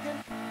wheel, Lincoln?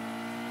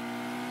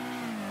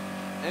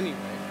 Anyway,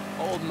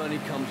 old money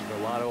comes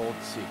with a lot of old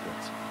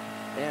secrets.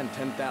 And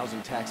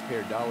 10,000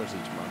 taxpayer dollars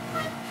each month.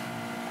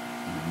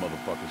 You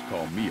motherfuckers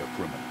call me a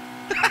criminal.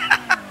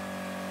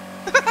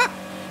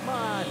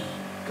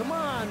 Come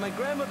on, my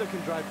grandmother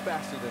can drive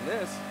faster than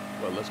this.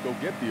 Well, let's go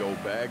get the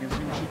old bag and see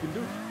what she can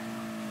do.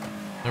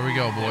 There we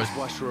go, boys.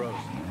 Wash the road.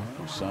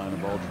 No sign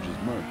of Aldridge's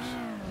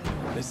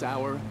mercs. This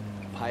hour,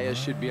 Paez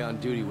should be on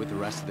duty with the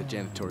rest of the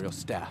janitorial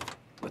staff.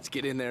 Let's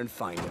get in there and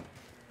find him.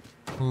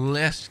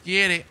 Let's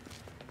get it.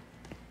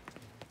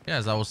 Yeah,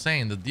 as I was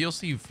saying, the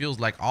DLC feels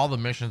like all the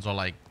missions are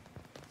like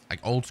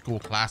old school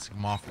classic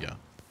Mafia.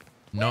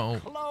 No. We're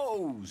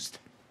closed.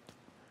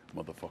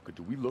 Motherfucker,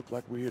 do we look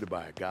like we're here to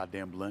buy a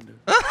goddamn blender?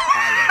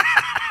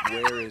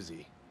 Where is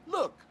he?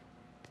 Look,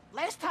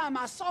 last time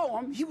I saw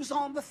him, he was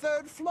on the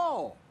 3rd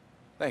floor.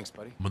 Thanks,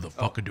 buddy.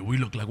 Motherfucker, do we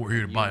look like we're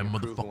here to buy a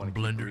motherfucking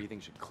blender? Breathing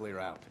should clear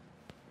out.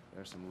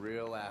 There's some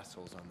real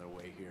assholes on their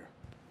way here.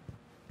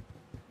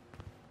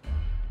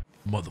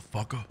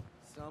 Motherfucker.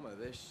 Some of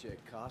this shit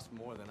costs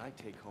more than I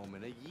take home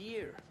in a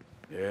year.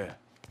 Yeah.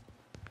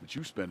 But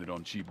you spend it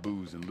on cheap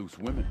booze and loose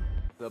women.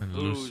 The And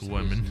booze loose is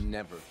women.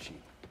 never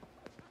cheap.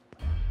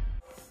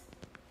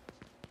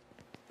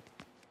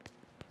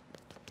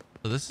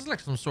 So this is like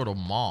some sort of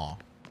mall.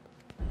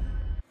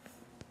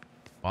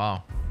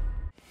 Wow.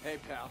 Hey,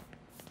 pal.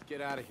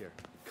 Get out of here.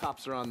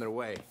 Cops are on their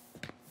way.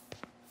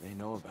 They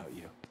know about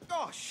you.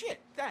 Oh, shit,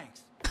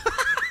 thanks.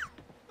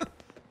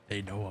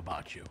 They know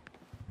about you.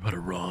 You better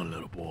run,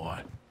 little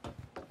boy.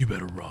 You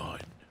better run.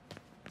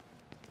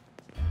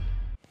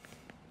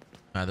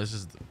 This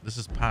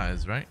is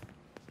Paez, right?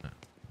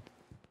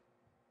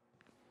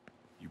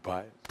 You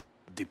Paez?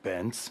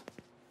 Depends.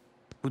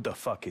 Who the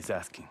fuck is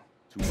asking?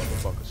 Two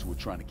motherfuckers who are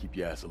trying to keep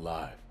your ass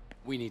alive.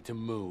 We need to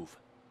move.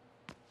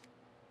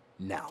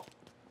 Now.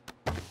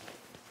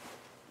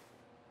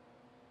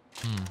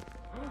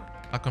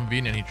 How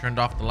convenient. He turned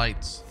off the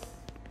lights.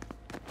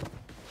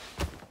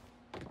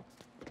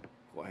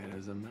 Quiet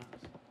as a mouse.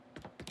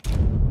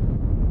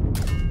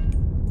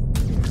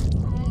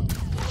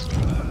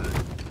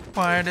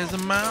 Quiet as a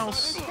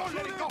mouse.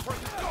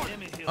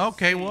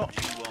 Okay, well,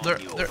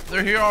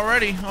 they're here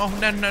already. Oh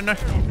no.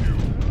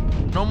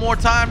 No more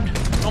time.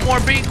 No more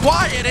being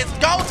quiet. It's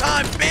go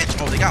time, bitch.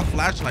 Oh, they got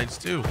flashlights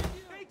too,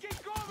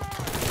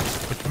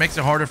 which makes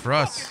it harder for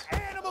us.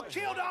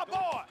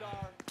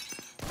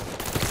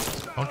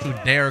 Don't you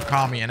dare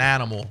call me an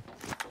animal.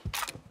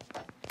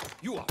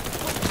 You are.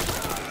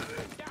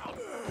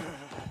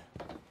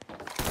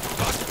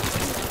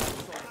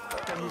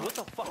 What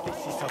the fuck is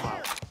this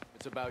about?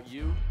 It's about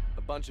you,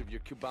 a bunch of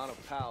your Cubano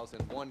pals,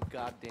 and one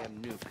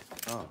goddamn nuke.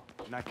 Oh,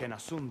 and I can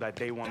assume that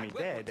they want me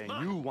dead and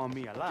you want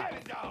me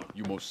alive.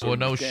 You most Well,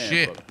 certainly no can,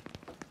 shit. brother.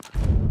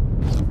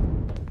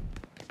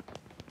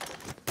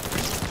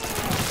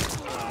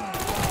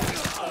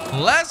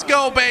 Let's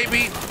go,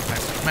 baby.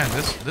 Man,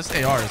 this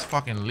AR is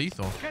fucking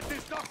lethal.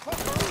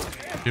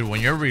 Dude,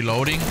 when you're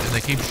reloading and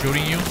they keep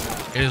shooting you,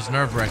 it is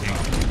nerve-wracking.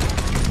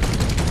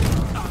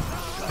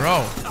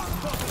 Bro.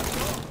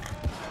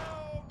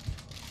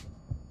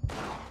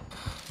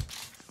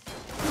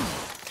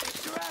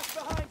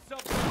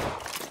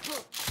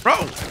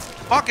 Bro,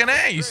 fucking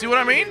A, you see what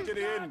I mean?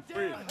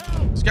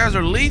 These guys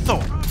are lethal.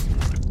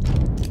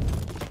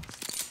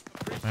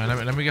 Man,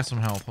 let me get some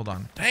help. Hold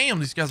on. Damn,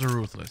 these guys are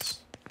ruthless.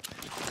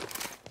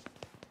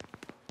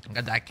 I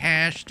got that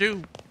cash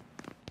too.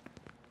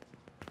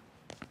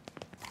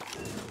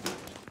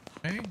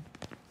 Okay.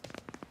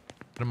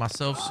 Put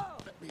myself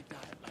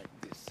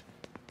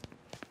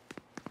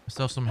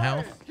some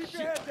health. Keep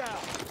your head down.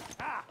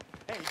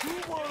 Hey, you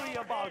worry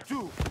about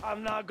you.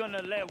 I'm not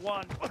gonna let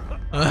one.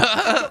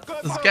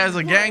 This guy's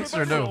a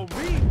gangster, though.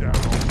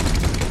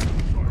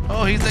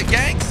 Oh, he's a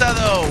gangster,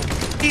 though.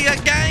 He a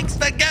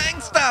gangster.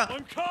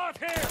 I'm caught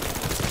here.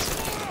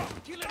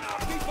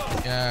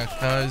 Yeah,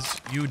 cuz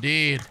you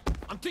did.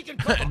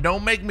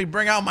 Don't make me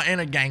bring out my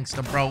inner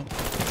gangster, bro.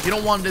 You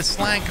don't want this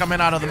slang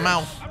coming out of the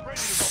mouth.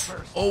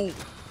 Oh.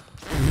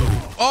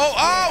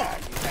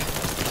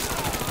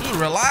 Dude,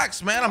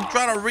 relax, man. I'm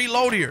trying to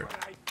reload here.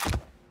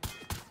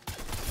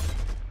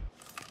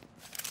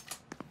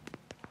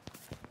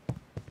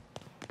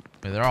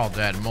 Okay, they're all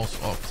dead.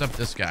 Except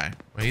this guy.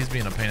 But he's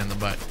being a pain in the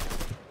butt.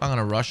 I'm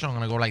gonna rush him. I'm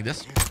gonna go like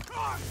this.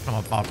 I'm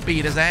about to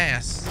beat his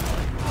ass.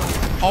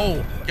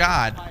 Oh,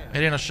 God. It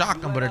ain't a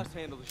shotgun, but it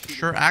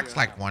sure acts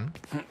like one.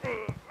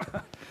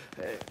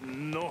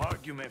 No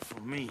argument for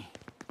me.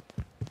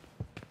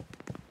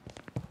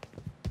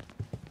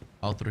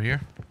 All through here?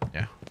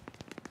 Yeah.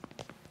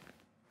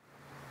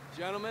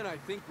 Gentlemen, I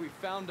think we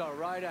found our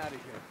ride out of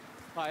here.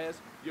 Paez,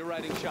 you're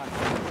riding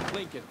shotgun.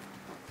 Lincoln,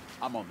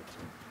 I'm on the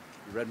team.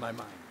 you read my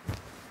mind.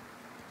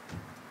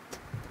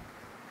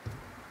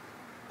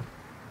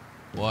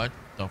 What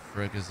the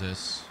frick is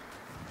this?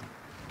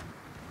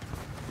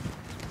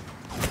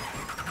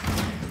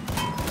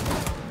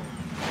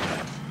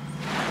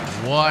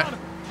 What?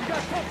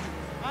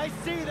 I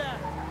see that.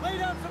 Lay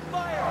down some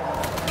fire.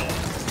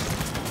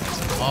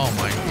 Oh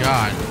my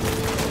God.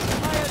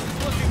 Paez is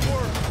looking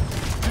worse.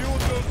 Deal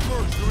with those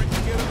first so we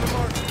can get in the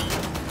market.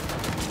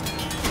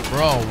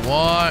 Bro,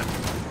 what?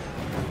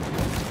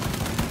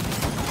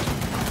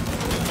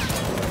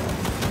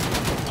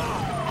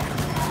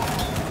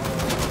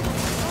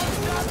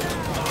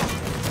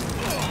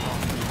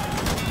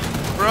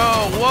 Bro,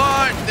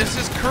 what? This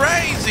is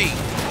crazy.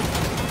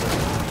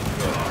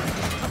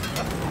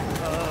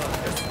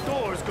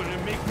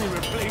 me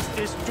replace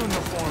this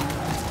uniform.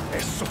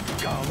 Eso,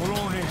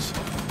 cabrones.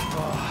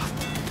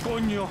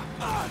 Coño.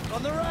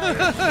 On the right.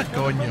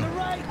 Coño. On the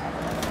right.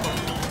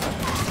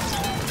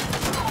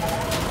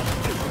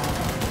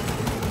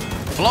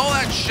 Blow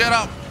that shit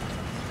up.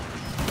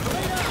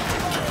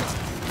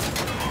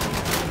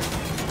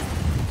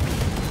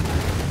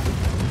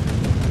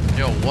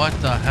 Yo, what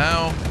the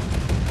hell?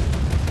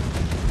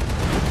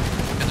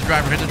 Hit the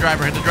driver, hit the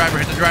driver, hit the driver,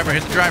 hit the driver,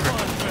 hit the driver. Come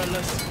on,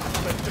 fellas.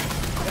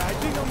 I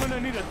think I'm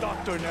gonna need a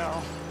doctor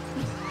now.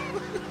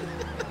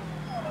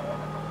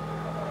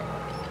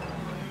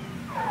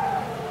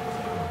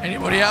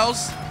 Anybody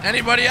else?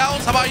 Anybody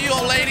else? How about you,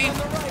 old lady?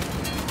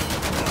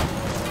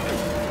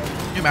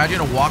 Can you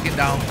imagine walking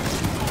down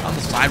on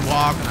the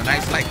sidewalk on a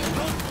nice, like,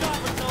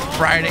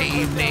 Friday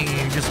evening and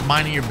you're just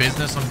minding your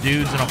business? Some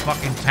dudes in a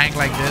fucking tank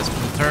like this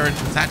with the turrets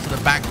attached to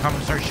the back come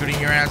and start shooting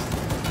your ass.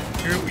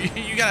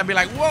 You gotta be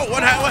like, whoa,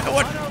 what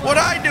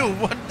I do?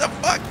 What the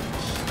fuck?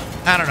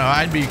 I don't know.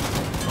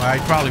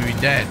 I'd probably be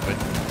dead, but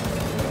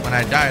when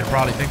I die, I'd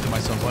probably think to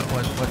myself,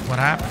 what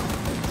happened?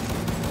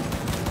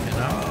 You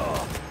know?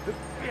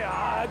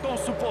 I don't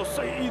suppose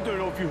either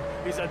of you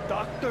is a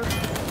doctor.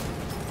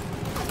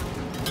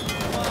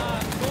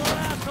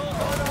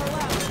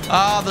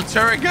 Ah, the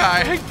turret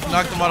guy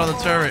knocked him out of the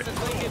turret.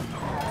 That's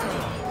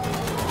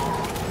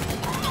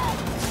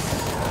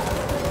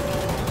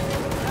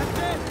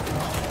it.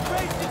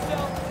 Brace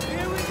yourself.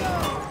 Here we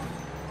go.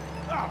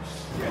 Oh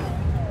shit.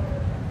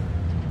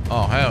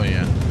 Oh hell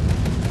yeah.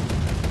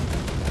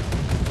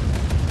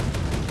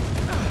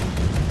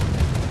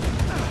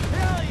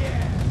 Hell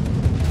yeah.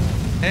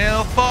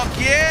 Hell fuck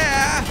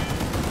yeah!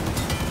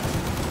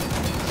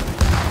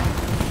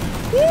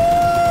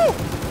 Woo!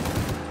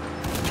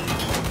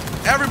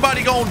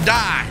 Everybody gonna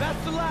die.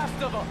 That's the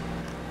last of them.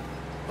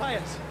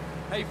 Pius,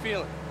 how you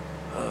feeling?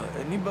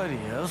 Anybody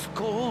else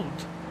cold?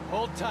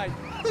 Hold tight.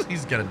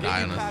 He's gonna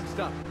die on us. Patched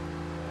up.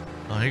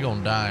 Oh, he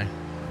gonna die.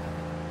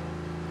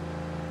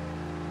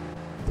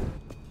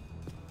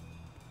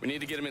 We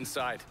need to get him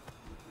inside.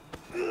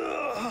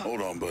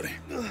 Hold on, buddy.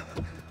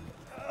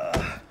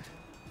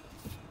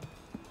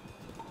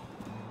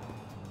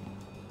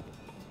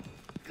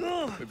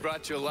 We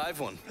brought you a live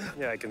one.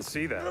 Yeah, I can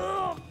see that.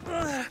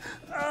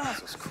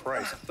 Jesus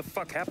Christ. What the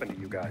fuck happened to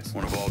you guys?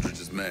 One of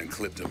Aldridge's men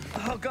clipped him.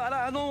 Oh God,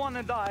 I don't want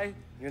to die.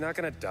 You're not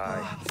gonna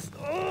die.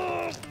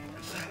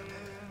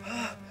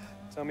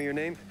 Tell me your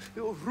name.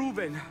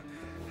 Ruben.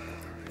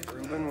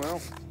 Ruben,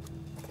 well,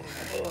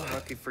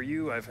 lucky for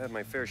you, I've had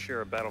my fair share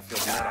of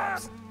battlefield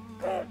stops.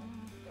 Do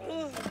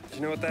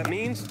you know what that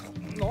means?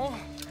 No.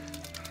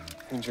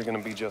 Means you're gonna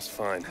be just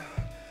fine.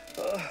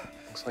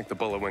 Looks like the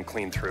bullet went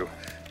clean through.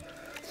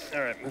 All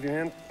right, move your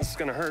hand. This is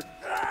gonna hurt.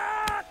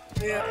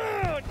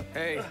 Yeah.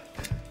 Hey,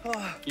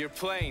 your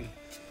plane.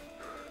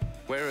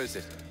 Where is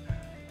it?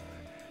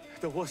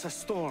 There was a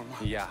storm.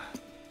 Yeah,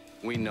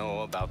 we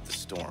know about the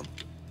storm.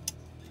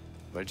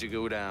 Where'd you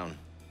go down?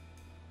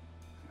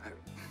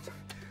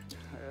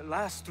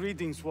 Last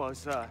readings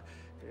was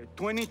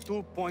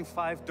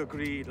 22.5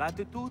 degree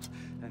latitude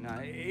and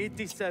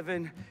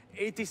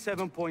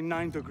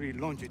 87.9 degree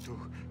longitude.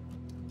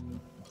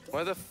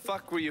 Why the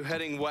fuck were you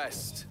heading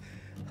west?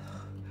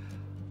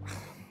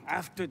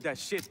 After that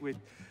shit with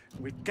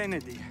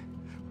Kennedy,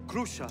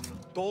 Khrushchev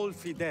told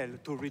Fidel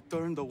to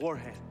return the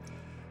warhead.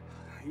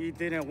 He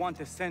didn't want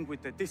to send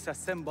with the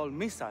disassembled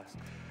missiles,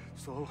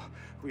 so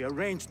we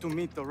arranged to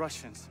meet the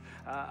Russians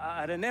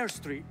at an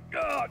airstrip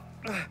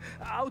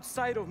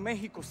outside of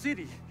Mexico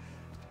City.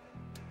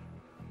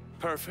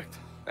 Perfect.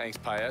 Thanks,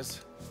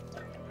 Paez.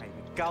 Me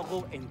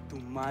cago en tu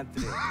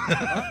madre.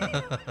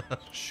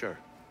 Sure.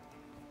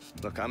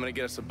 Look, I'm gonna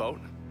get us a boat.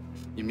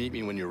 You meet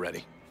me when you're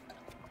ready.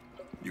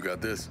 You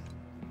got this?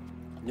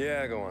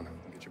 Yeah, go on.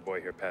 I'll get your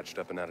boy here patched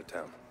up and out of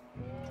town.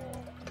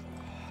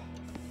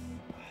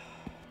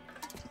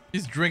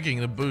 He's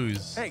drinking the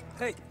booze. Hey.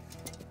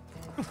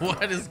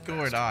 What is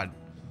going on?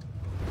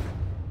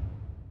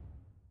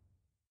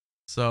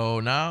 So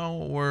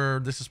now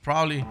this is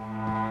probably...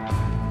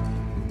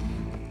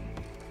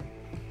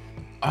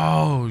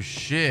 Oh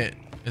shit.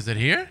 Is it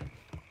here?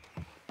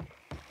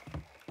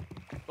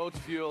 Boat's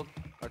fueled.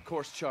 Our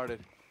course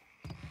charted.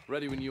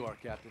 Ready when you are,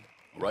 Captain.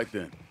 Right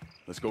then.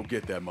 Let's go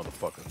get that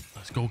motherfucker.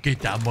 Let's go get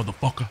that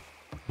motherfucker.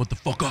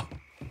 Motherfucker.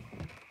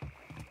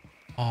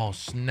 Oh,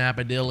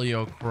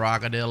 snapadilio,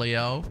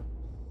 crocodilio.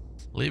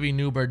 Leaving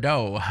New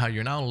Bordeaux.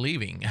 You're now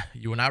leaving.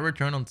 You will not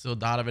return until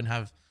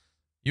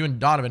you and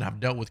Donovan have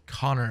dealt with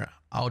Connor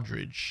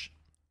Aldridge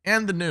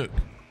and the nuke.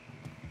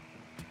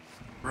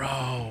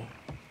 Bro.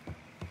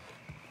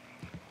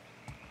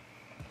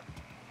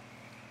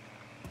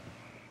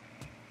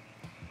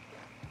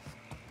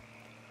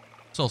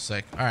 So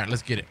sick. All right,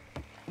 let's get it.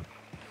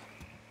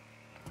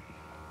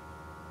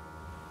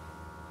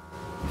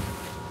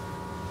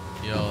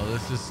 Yo,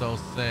 this is so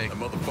sick. That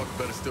motherfucker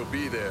better still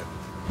be there.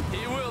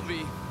 He will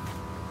be.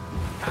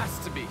 Has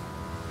to be.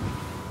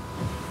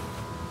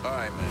 All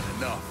right, man,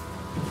 enough.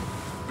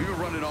 We've been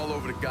running all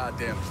over the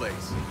goddamn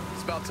place.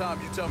 It's about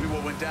time you tell me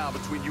what went down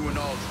between you and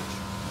Aldridge.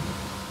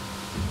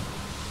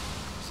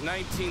 was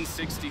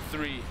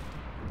 1963.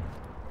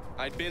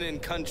 I'd been in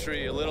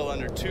country a little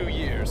under 2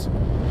 years.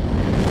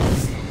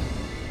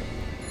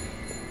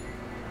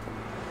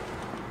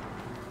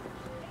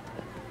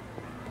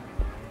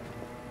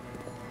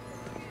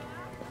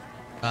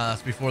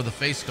 That's before the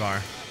face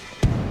scar.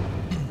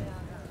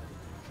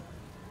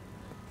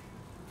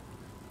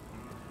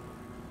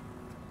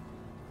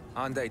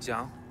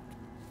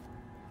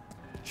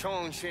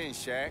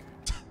 Chongqing.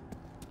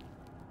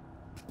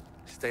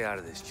 Stay out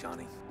of this,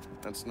 Johnny.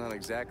 That's not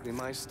exactly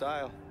my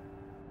style.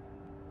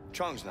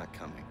 Chong's not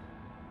coming.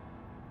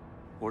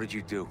 What did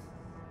you do?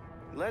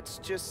 Let's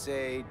just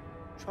say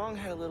Chong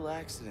had a little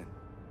accident.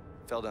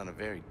 Fell down a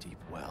very deep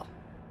well.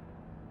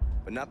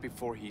 But not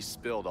before he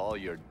spilled all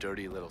your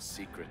dirty little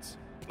secrets.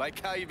 Like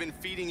how you've been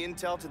feeding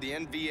intel to the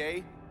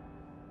NVA?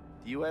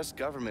 The US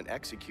government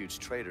executes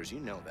traitors, you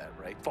know that,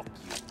 right? Fuck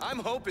you. I'm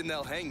hoping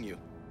they'll hang you.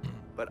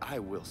 But I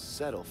will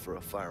settle for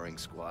a firing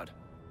squad.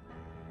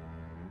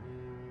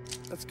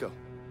 Let's go.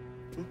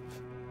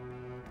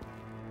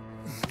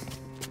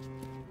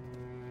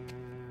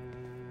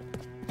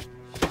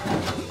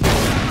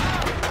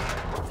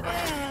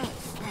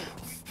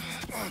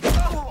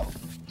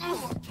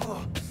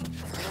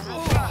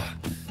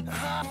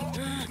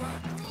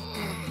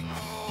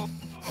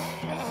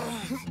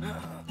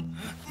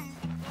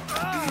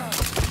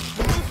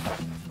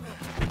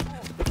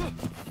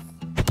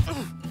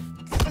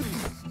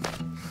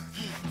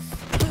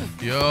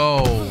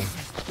 Yo.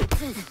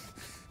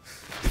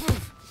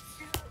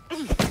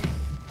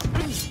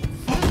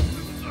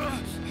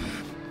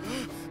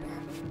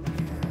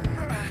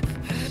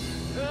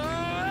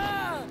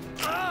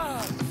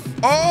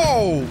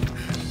 Oh.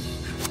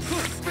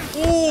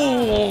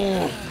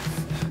 Ooh.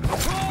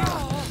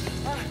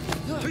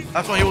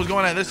 That's why he was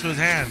going at this with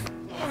his hand.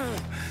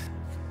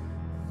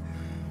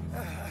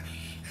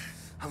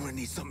 I'm gonna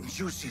need something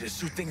juicy to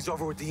shoot things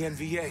over with the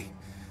NVA.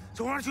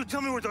 So why don't you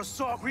tell me where those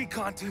SOG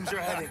recon teams are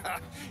heading?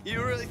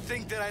 You really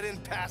think that I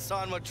didn't pass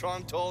on what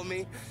Trong told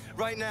me?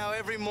 Right now,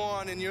 every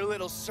moron in your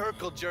little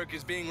circle jerk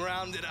is being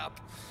rounded up.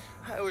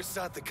 I always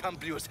thought the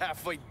company was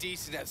halfway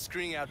decent at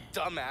screening out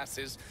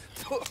dumbasses.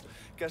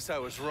 Guess I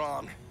was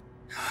wrong.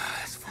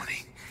 That's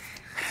funny.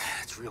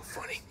 That's real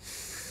funny.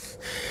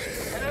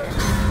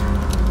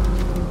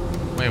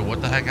 Wait, what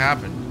the heck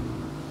happened?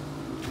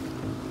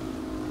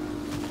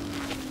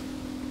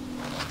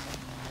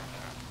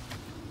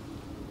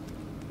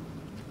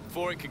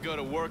 Before he could go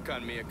to work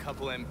on me, a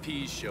couple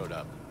MPs showed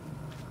up.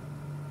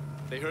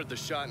 They heard the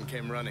shot and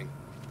came running.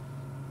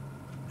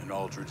 And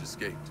Aldridge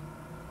escaped.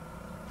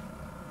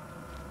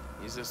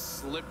 He's a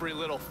slippery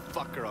little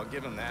fucker, I'll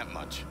give him that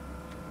much.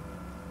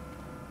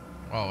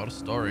 Wow, what a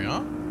story,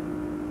 huh?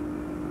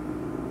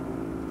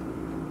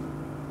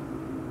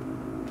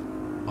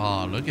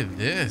 Oh, look at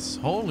this.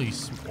 Holy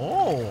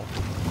oh.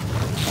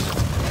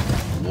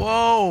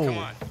 Whoa. Come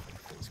on,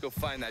 let's go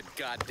find that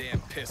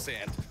goddamn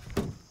pissant.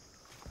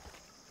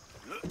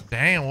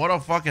 Damn, what a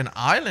fucking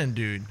island,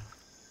 dude.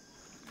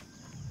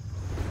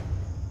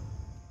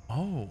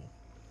 Oh.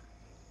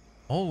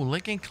 Oh,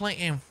 Lincoln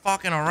Clinton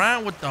fucking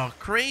around with the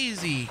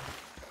crazy.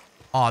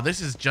 Oh, this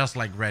is just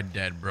like Red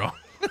Dead, bro.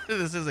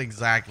 This is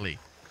exactly.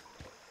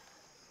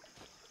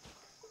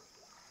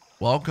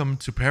 Welcome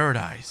to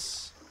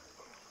paradise,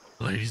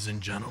 ladies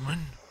and gentlemen.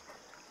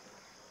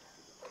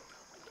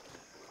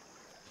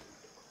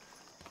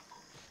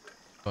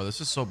 Oh, this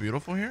is so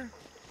beautiful here.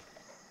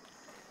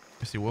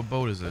 Let's see, what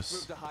boat is this?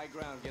 Move to high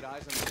ground, get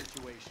eyes on the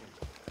situation.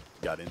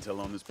 Got intel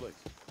on this place?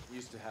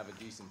 Used to have a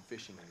decent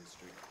fishing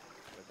industry,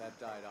 but that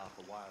died off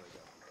a while ago.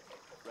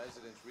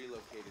 Residents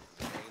relocated to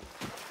the mainland.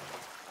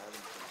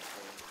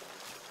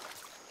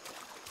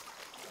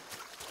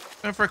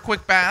 And for a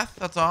quick bath,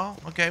 that's all.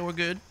 Okay, we're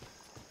good.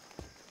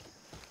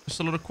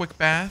 Just a little quick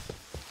bath.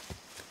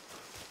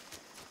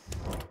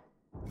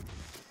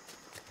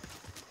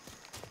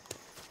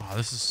 Oh,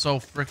 this is so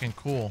freaking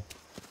cool.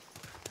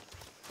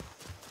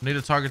 Need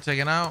a target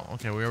taken out?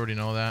 Okay, we already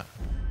know that.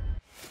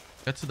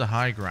 Get to the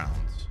high ground.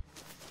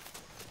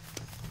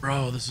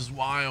 Bro, this is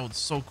wild.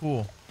 So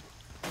cool.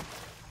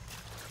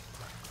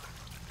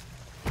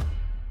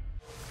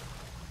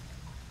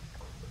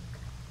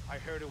 I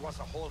heard it was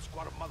a whole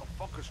squad of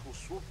motherfuckers who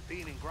swooped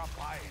in and grabbed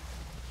by it.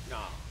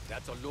 No,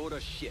 that's a load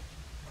of shit.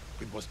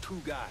 It was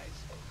 2 guys.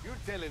 You're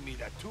telling me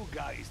that 2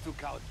 guys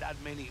took out that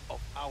many of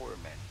our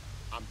men?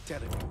 I'm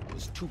telling you, it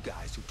was 2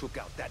 guys who took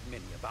out that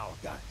many of our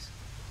guys.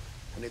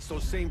 And it's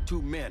those same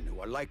 2 men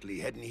who are likely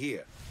heading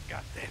here.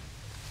 Goddamn.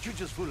 You're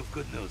just full of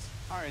good news,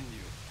 aren't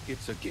you?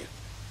 It's a gift.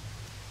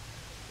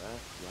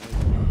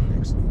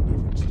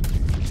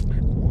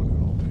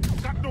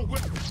 Got no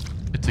whip.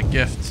 It's a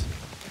gift.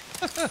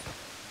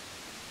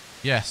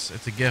 Yes,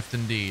 it's a gift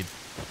indeed.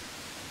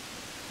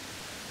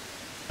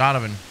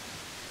 Donovan.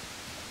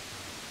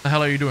 What the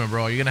hell are you doing,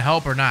 bro? Are you gonna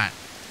help or not?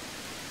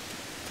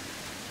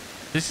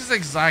 This is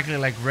exactly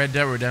like Red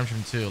Dead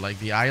Redemption 2, like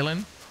the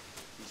island.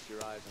 Feast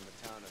your eyes on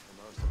the town of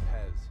Hermosa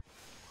Pez,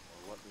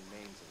 or what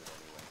remains of it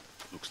anyway.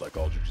 Looks like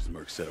Aldridge's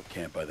merc set up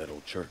camp by that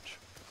old church.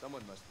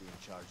 Someone must be in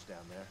charge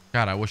down there.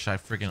 God, I wish I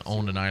freaking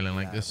owned an island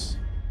like this.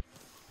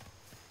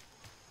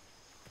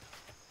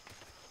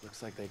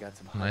 Looks like they got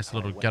some nice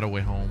little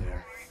getaway home.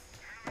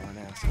 One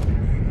asshole.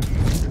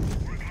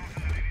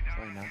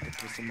 Try not to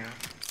piss him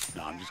off.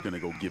 Nah, I'm just gonna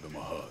go give him a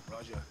hug.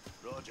 Roger,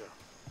 Roger.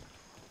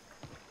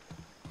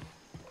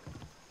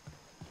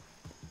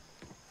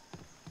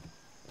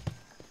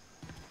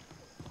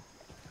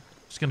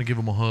 Just gonna give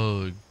him a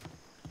hug.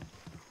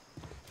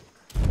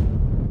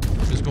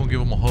 Just gonna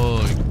give him a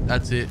hug.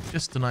 That's it.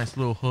 Just a nice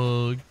little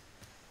hug.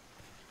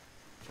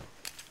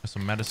 Got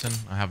some medicine.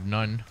 I have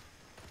none.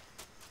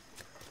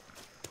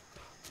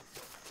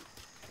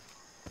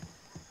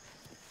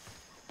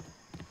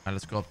 Alright,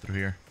 let's go up through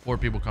here. 4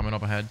 people coming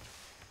up ahead.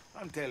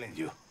 I'm telling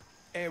you,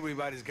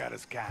 everybody's got a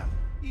scam.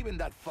 Even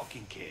that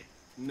fucking kid.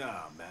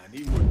 Nah, man,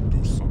 he wouldn't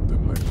do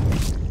something like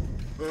that.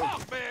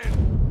 Fuck,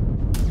 man!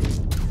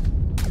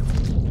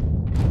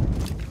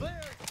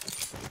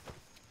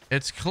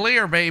 It's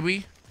clear,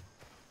 baby.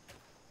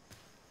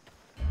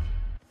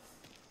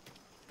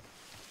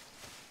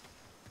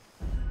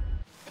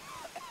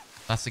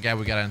 That's the guy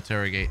we gotta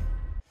interrogate.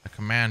 The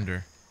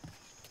commander.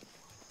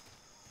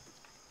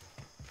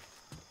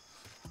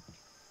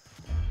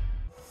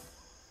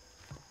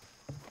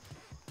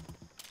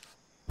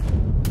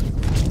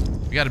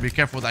 You gotta be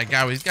careful with that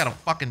guy. He's got a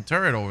fucking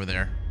turret over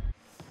there.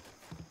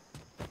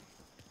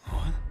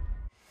 What?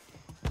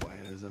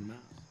 Quiet as a mouse.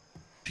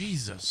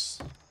 Jesus.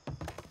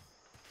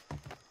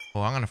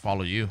 Well, I'm gonna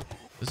follow you.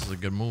 This is a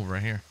good move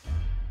right here.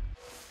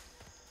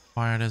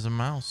 Quiet as a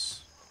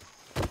mouse.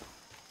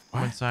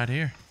 I'm inside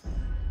here.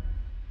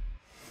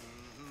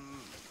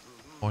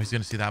 Oh, he's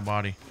gonna see that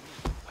body.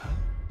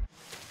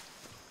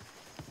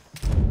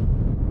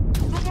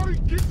 Somebody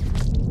get...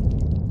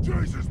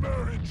 Jesus,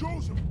 Mary,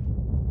 Joseph.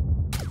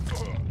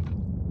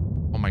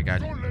 Oh my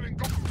God. Don't let him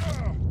go.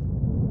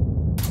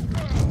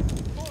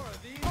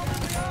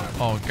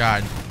 Oh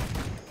God.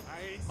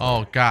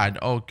 Oh God.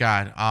 Oh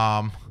God.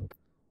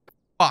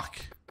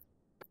 Fuck.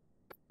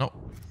 Nope.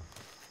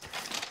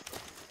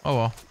 Oh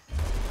well.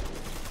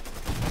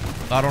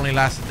 That only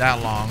lasted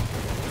that long.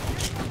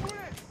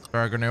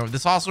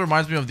 This also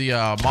reminds me of the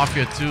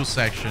Mafia 2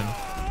 section.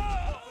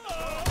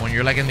 When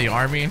you're like in the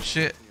army and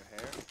shit.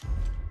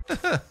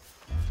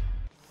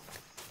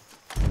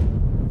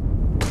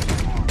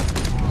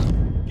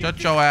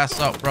 Shut your ass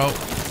up, bro.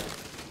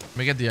 Let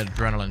me get the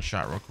adrenaline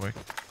shot real quick.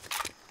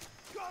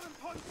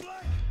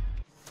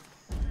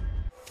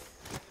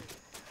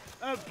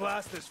 I'll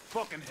blast his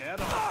fucking head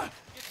off.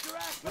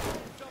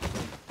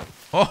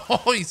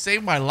 Oh, he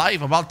saved my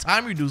life. About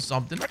time you do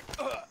something.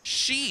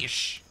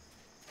 Sheesh.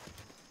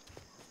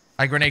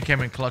 I grenade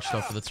came in clutch though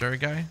for the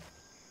turret guy.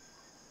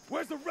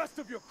 Where's the rest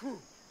of your crew?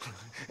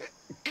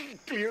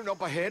 Clearing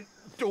up ahead.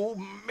 2,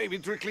 maybe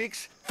 3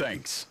 clicks.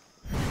 Thanks.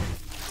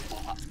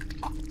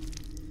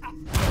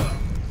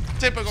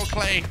 Typical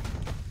Clay.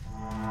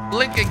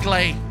 Lincoln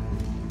Clay.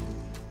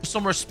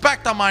 Some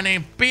respect on my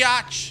name,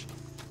 biatch.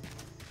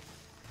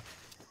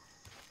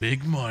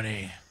 Big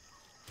money.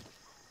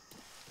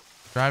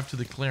 Drive to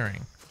the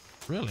clearing.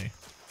 Really?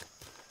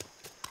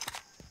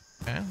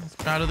 Okay, let's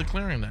drive to the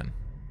clearing then.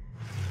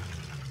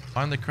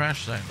 Find the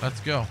crash site.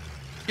 Let's go.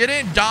 Get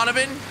in,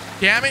 Donovan.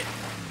 Damn it.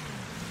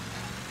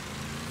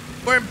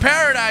 We're in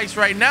paradise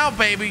right now,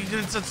 baby.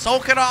 Just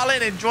soak it all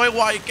in. Enjoy it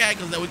while you can,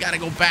 because then we got to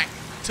go back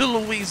to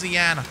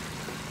Louisiana.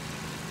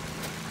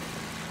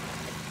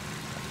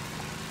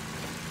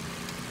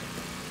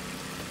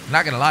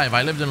 Not gonna lie, if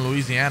I lived in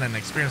Louisiana and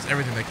experienced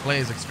everything that Clay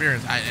has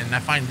experienced, and I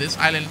find this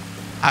island,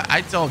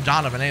 I tell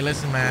Donovan, hey,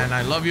 listen, man,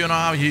 I love you and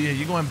all.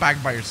 You're going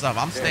back by yourself.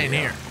 I'm staying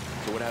here.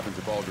 So what happens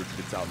if Aldrich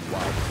gets out in the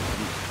wild?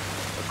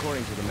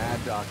 According to the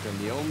Mad Doctrine,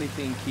 the only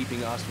thing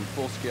keeping us from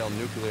full-scale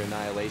nuclear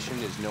annihilation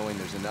is knowing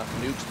there's enough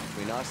nukes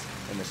between us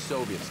and the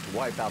Soviets to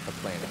wipe out the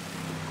planet.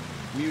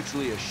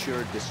 Mutually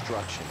assured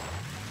destruction.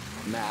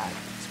 Mad,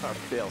 it's our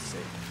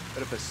failsafe.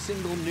 But if a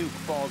single nuke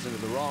falls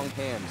into the wrong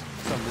hands,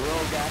 some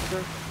rogue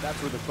actor,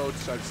 that's where the boat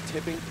starts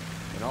tipping,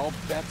 and all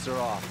bets are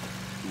off.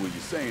 So what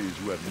you're saying is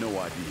you have no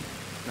idea.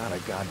 Not a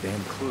goddamn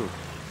clue.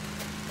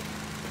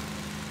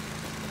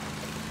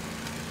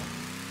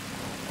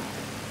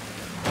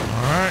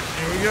 All right,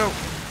 here we go.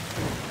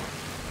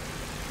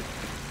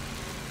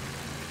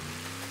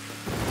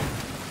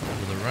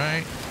 To the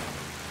right.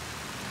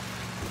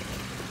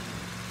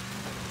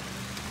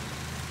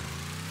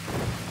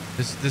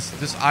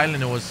 This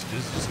island was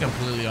just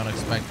completely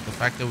unexpected. The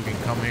fact that we can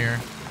come here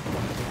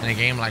in a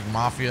game like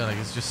Mafia, like,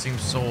 it just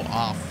seems so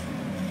off.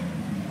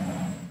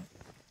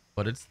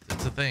 But it's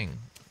a thing,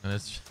 and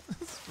it's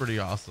pretty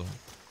awesome.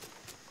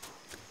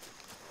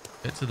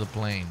 Get to the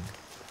plane.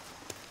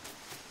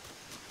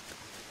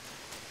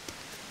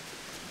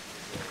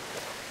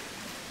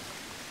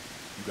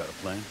 You got a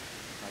plan?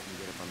 I can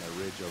get up on that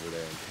ridge over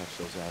there and catch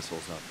those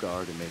assholes off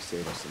guard, and may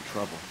save us some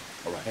trouble.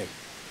 All right. Hey,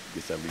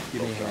 guess that leaves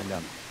Give me a hand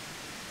up.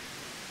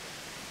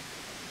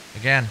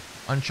 Again,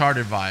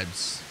 Uncharted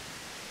vibes.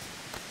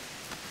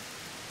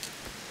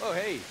 Oh,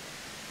 hey.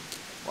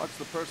 Watch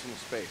the personal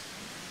space.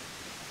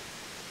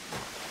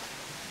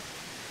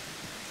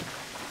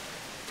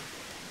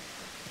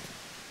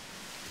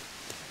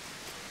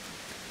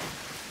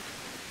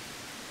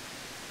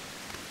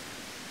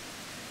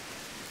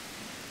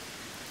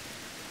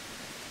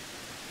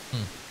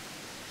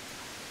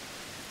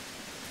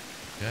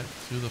 Get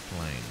to the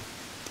plane.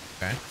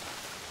 Okay.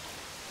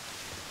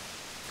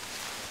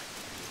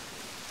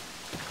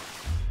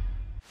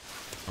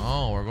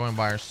 Oh, we're going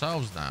by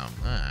ourselves now.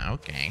 Ah,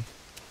 okay.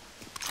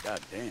 God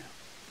damn.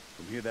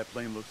 From here, that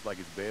plane looks like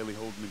it's barely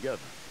holding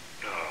together.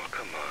 Oh,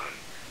 come on.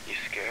 You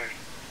scared?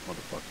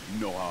 Motherfucker, you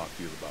know how I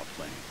feel about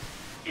planes.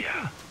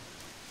 Yeah.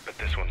 But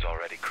this one's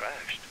already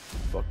crashed.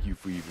 Fuck you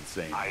for even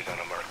saying Eyes on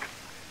a merc.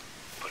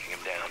 Putting him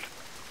down.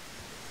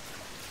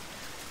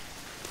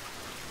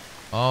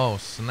 Oh,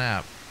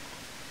 snap.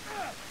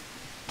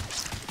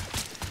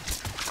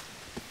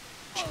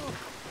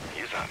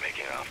 He's not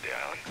making it off the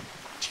island.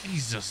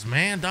 Jesus,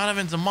 man.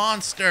 Donovan's a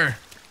monster.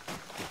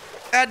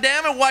 God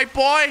damn it, white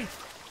boy.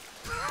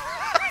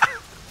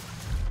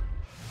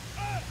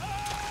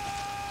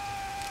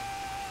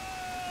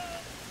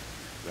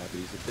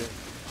 Gravity's a thing.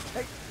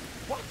 Hey,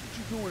 what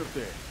you doing up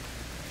there?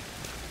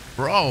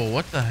 Bro,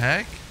 what the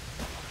heck?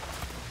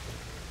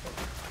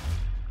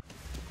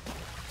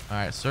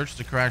 Alright, search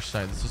the crash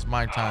site. This is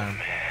my time. Oh,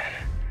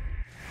 man.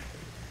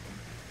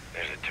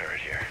 There's a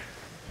turret here.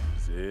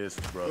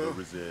 Resist, brother,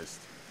 resist.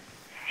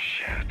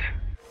 Shit.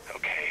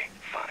 Okay,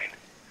 fine.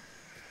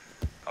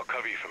 I'll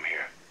cover you from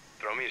here.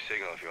 Throw me a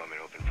signal if you want me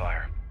to open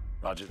fire.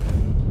 Roger.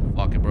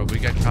 Fuck it, bro. If we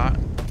get caught.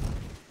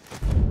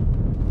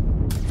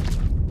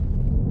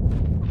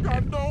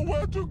 Got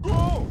nowhere to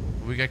go.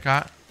 If we get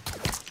caught.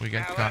 We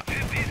get caught. These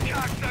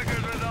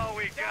cocksuckers with all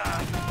we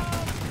got.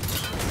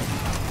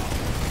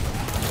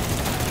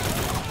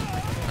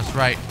 That's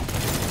right.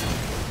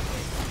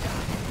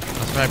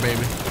 That's right,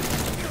 baby.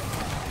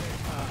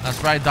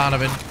 That's right,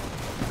 Donovan.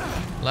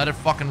 Let it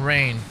fucking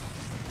rain.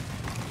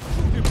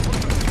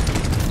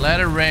 Let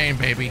it rain,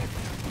 baby.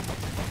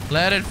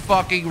 Let it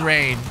fucking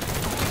rain.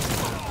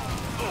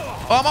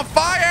 Oh, I'm on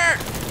fire!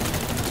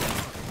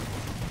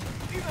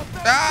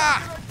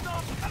 Ah!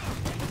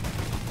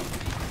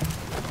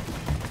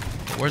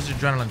 Where's the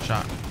adrenaline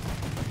shot?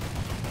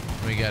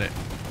 Let me get it.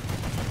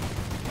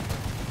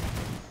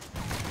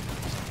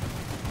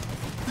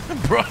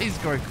 Bro, he's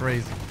going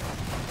crazy.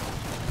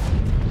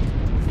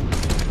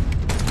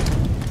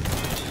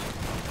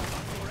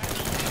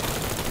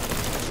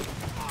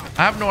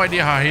 I have no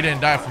idea how he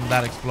didn't die from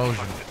that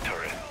explosion.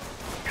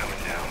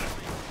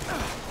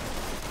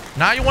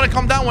 Now you want to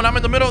come down when I'm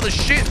in the middle of the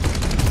shit?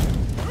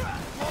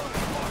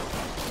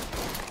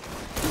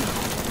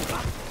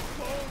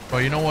 Bro,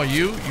 you know what?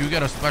 You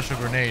get a special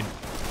grenade.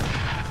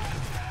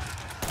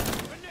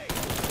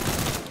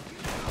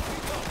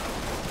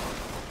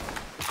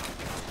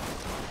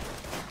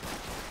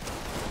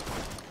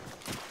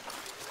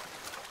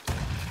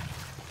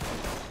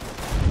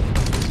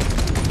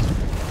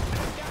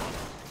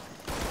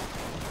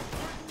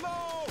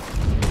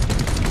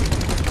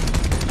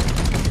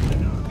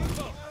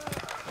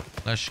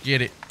 Let's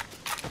get it.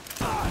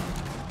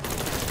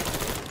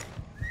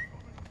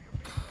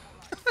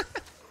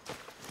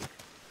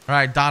 All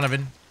right,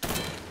 Donovan.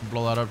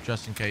 Blow that up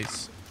just in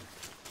case.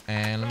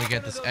 And let me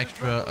get this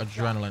extra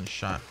adrenaline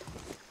shot.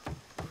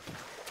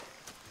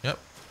 Yep.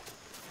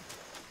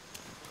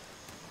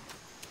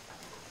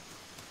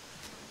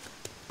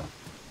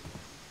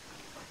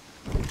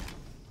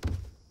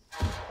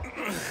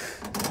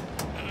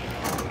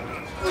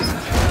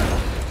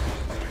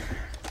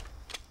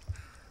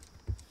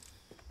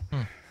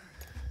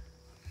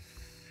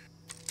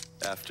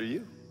 After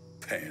you.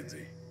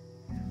 Pansy.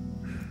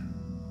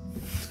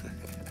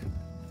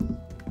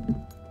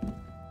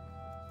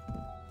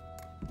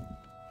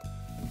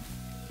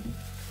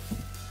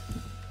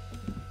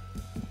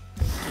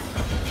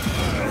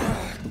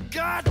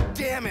 God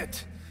damn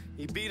it!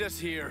 He beat us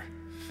here.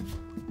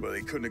 Well,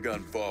 he couldn't have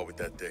gotten far with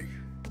that thing.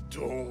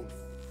 Don't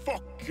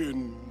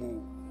fucking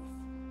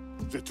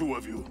move. The two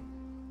of you.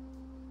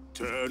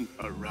 Turn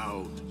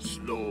around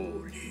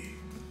slowly.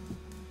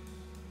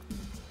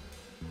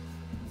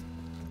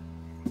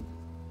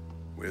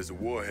 Where's the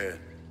warhead?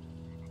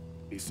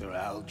 Mr.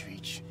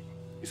 Aldrich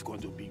is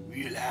going to be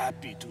real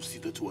happy to see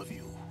the two of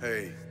you.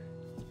 Hey,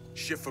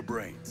 Schiffer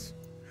Brains.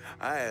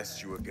 I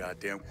asked you a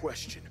goddamn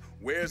question.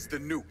 Where's the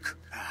nuke?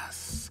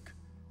 Ask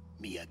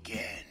me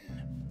again,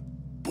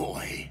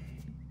 boy.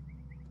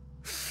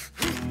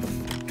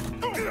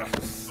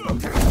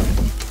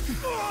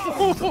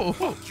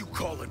 Fuck you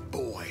call it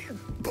boy.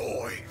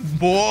 Boy.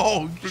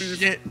 Whoa,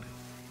 shit.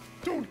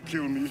 Don't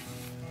kill me.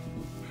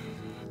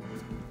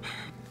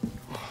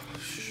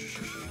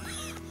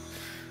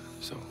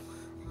 So,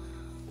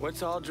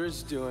 what's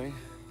Aldridge doing?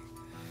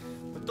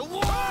 With the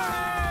war!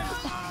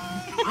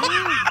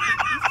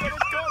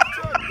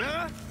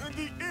 In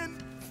the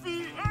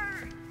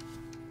NVA.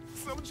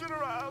 Some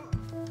general.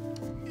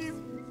 He's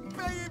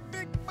paying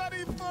big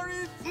money for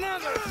it.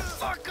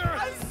 Motherfucker!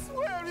 I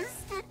swear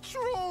it's the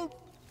truth.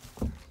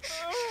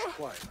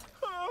 Quiet.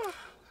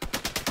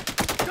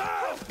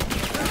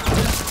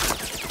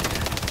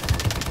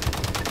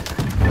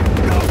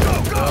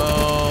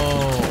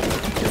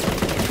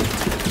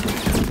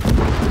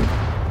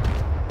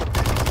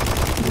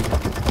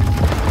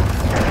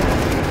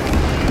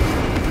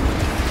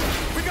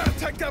 We gotta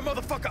take that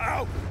motherfucker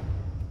out!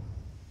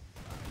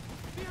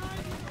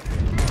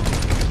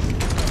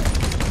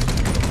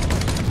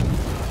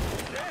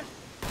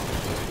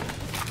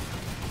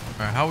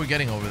 All right, how are we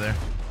getting over there?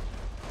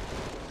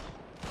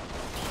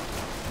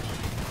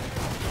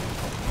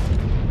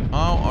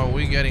 How are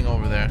we getting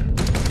over there?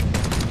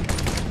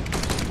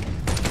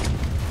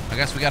 I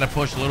guess we got to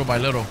push little by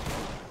little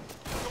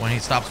when he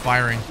stops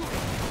firing.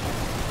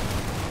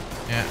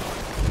 Yeah.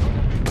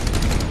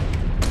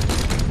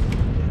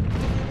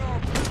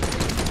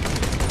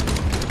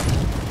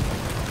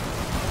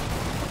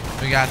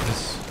 We got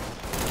this.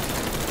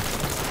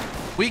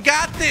 We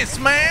got this,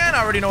 man.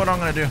 I already know what I'm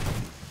gonna do.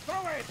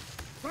 Throw it!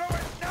 Throw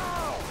it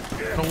now!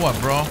 For what,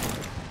 bro?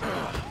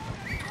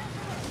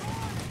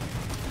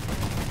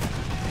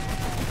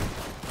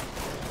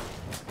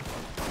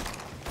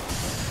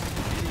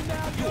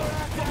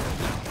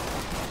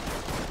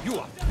 You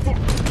are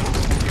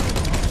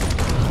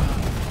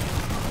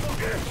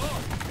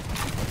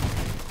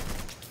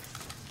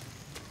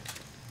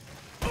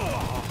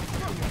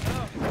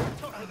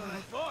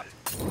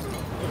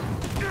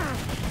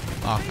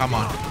Oh, come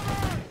on.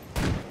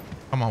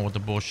 Come on with the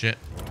bullshit.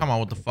 Come on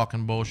with the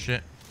fucking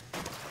bullshit.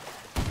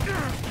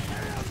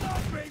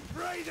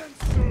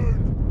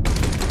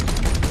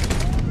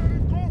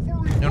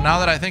 You know, now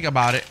that I think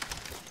about it,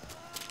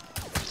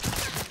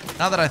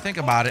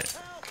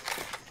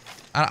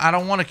 I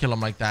don't want to kill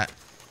him like that.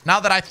 Now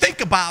that I think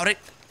about it.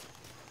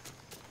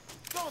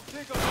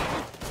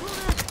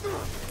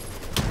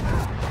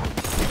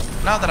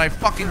 Now that I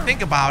fucking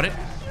think about it.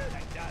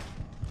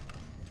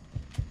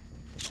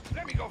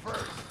 Let me go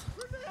first.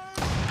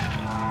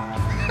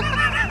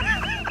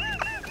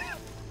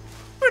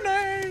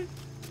 Grenade.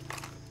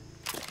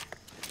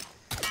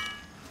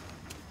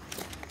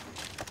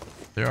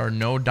 There are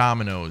no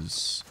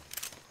dominoes.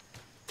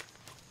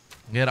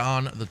 Get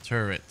on the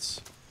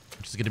turrets,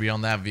 which is going to be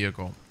on that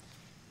vehicle.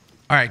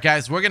 All right,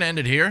 guys, we're going to end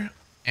it here,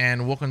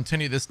 and we'll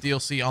continue this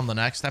DLC on the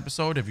next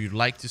episode. If you'd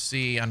like to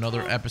see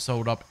another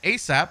episode up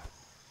ASAP,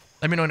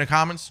 let me know in the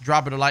comments.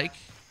 Drop it a like.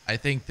 I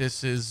think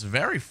this is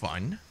very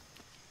fun,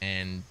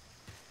 and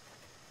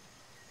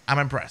I'm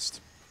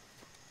impressed.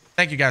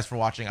 Thank you guys for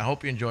watching. I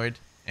hope you enjoyed,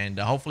 and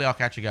hopefully I'll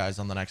catch you guys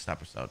on the next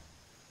episode.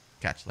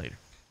 Catch you later.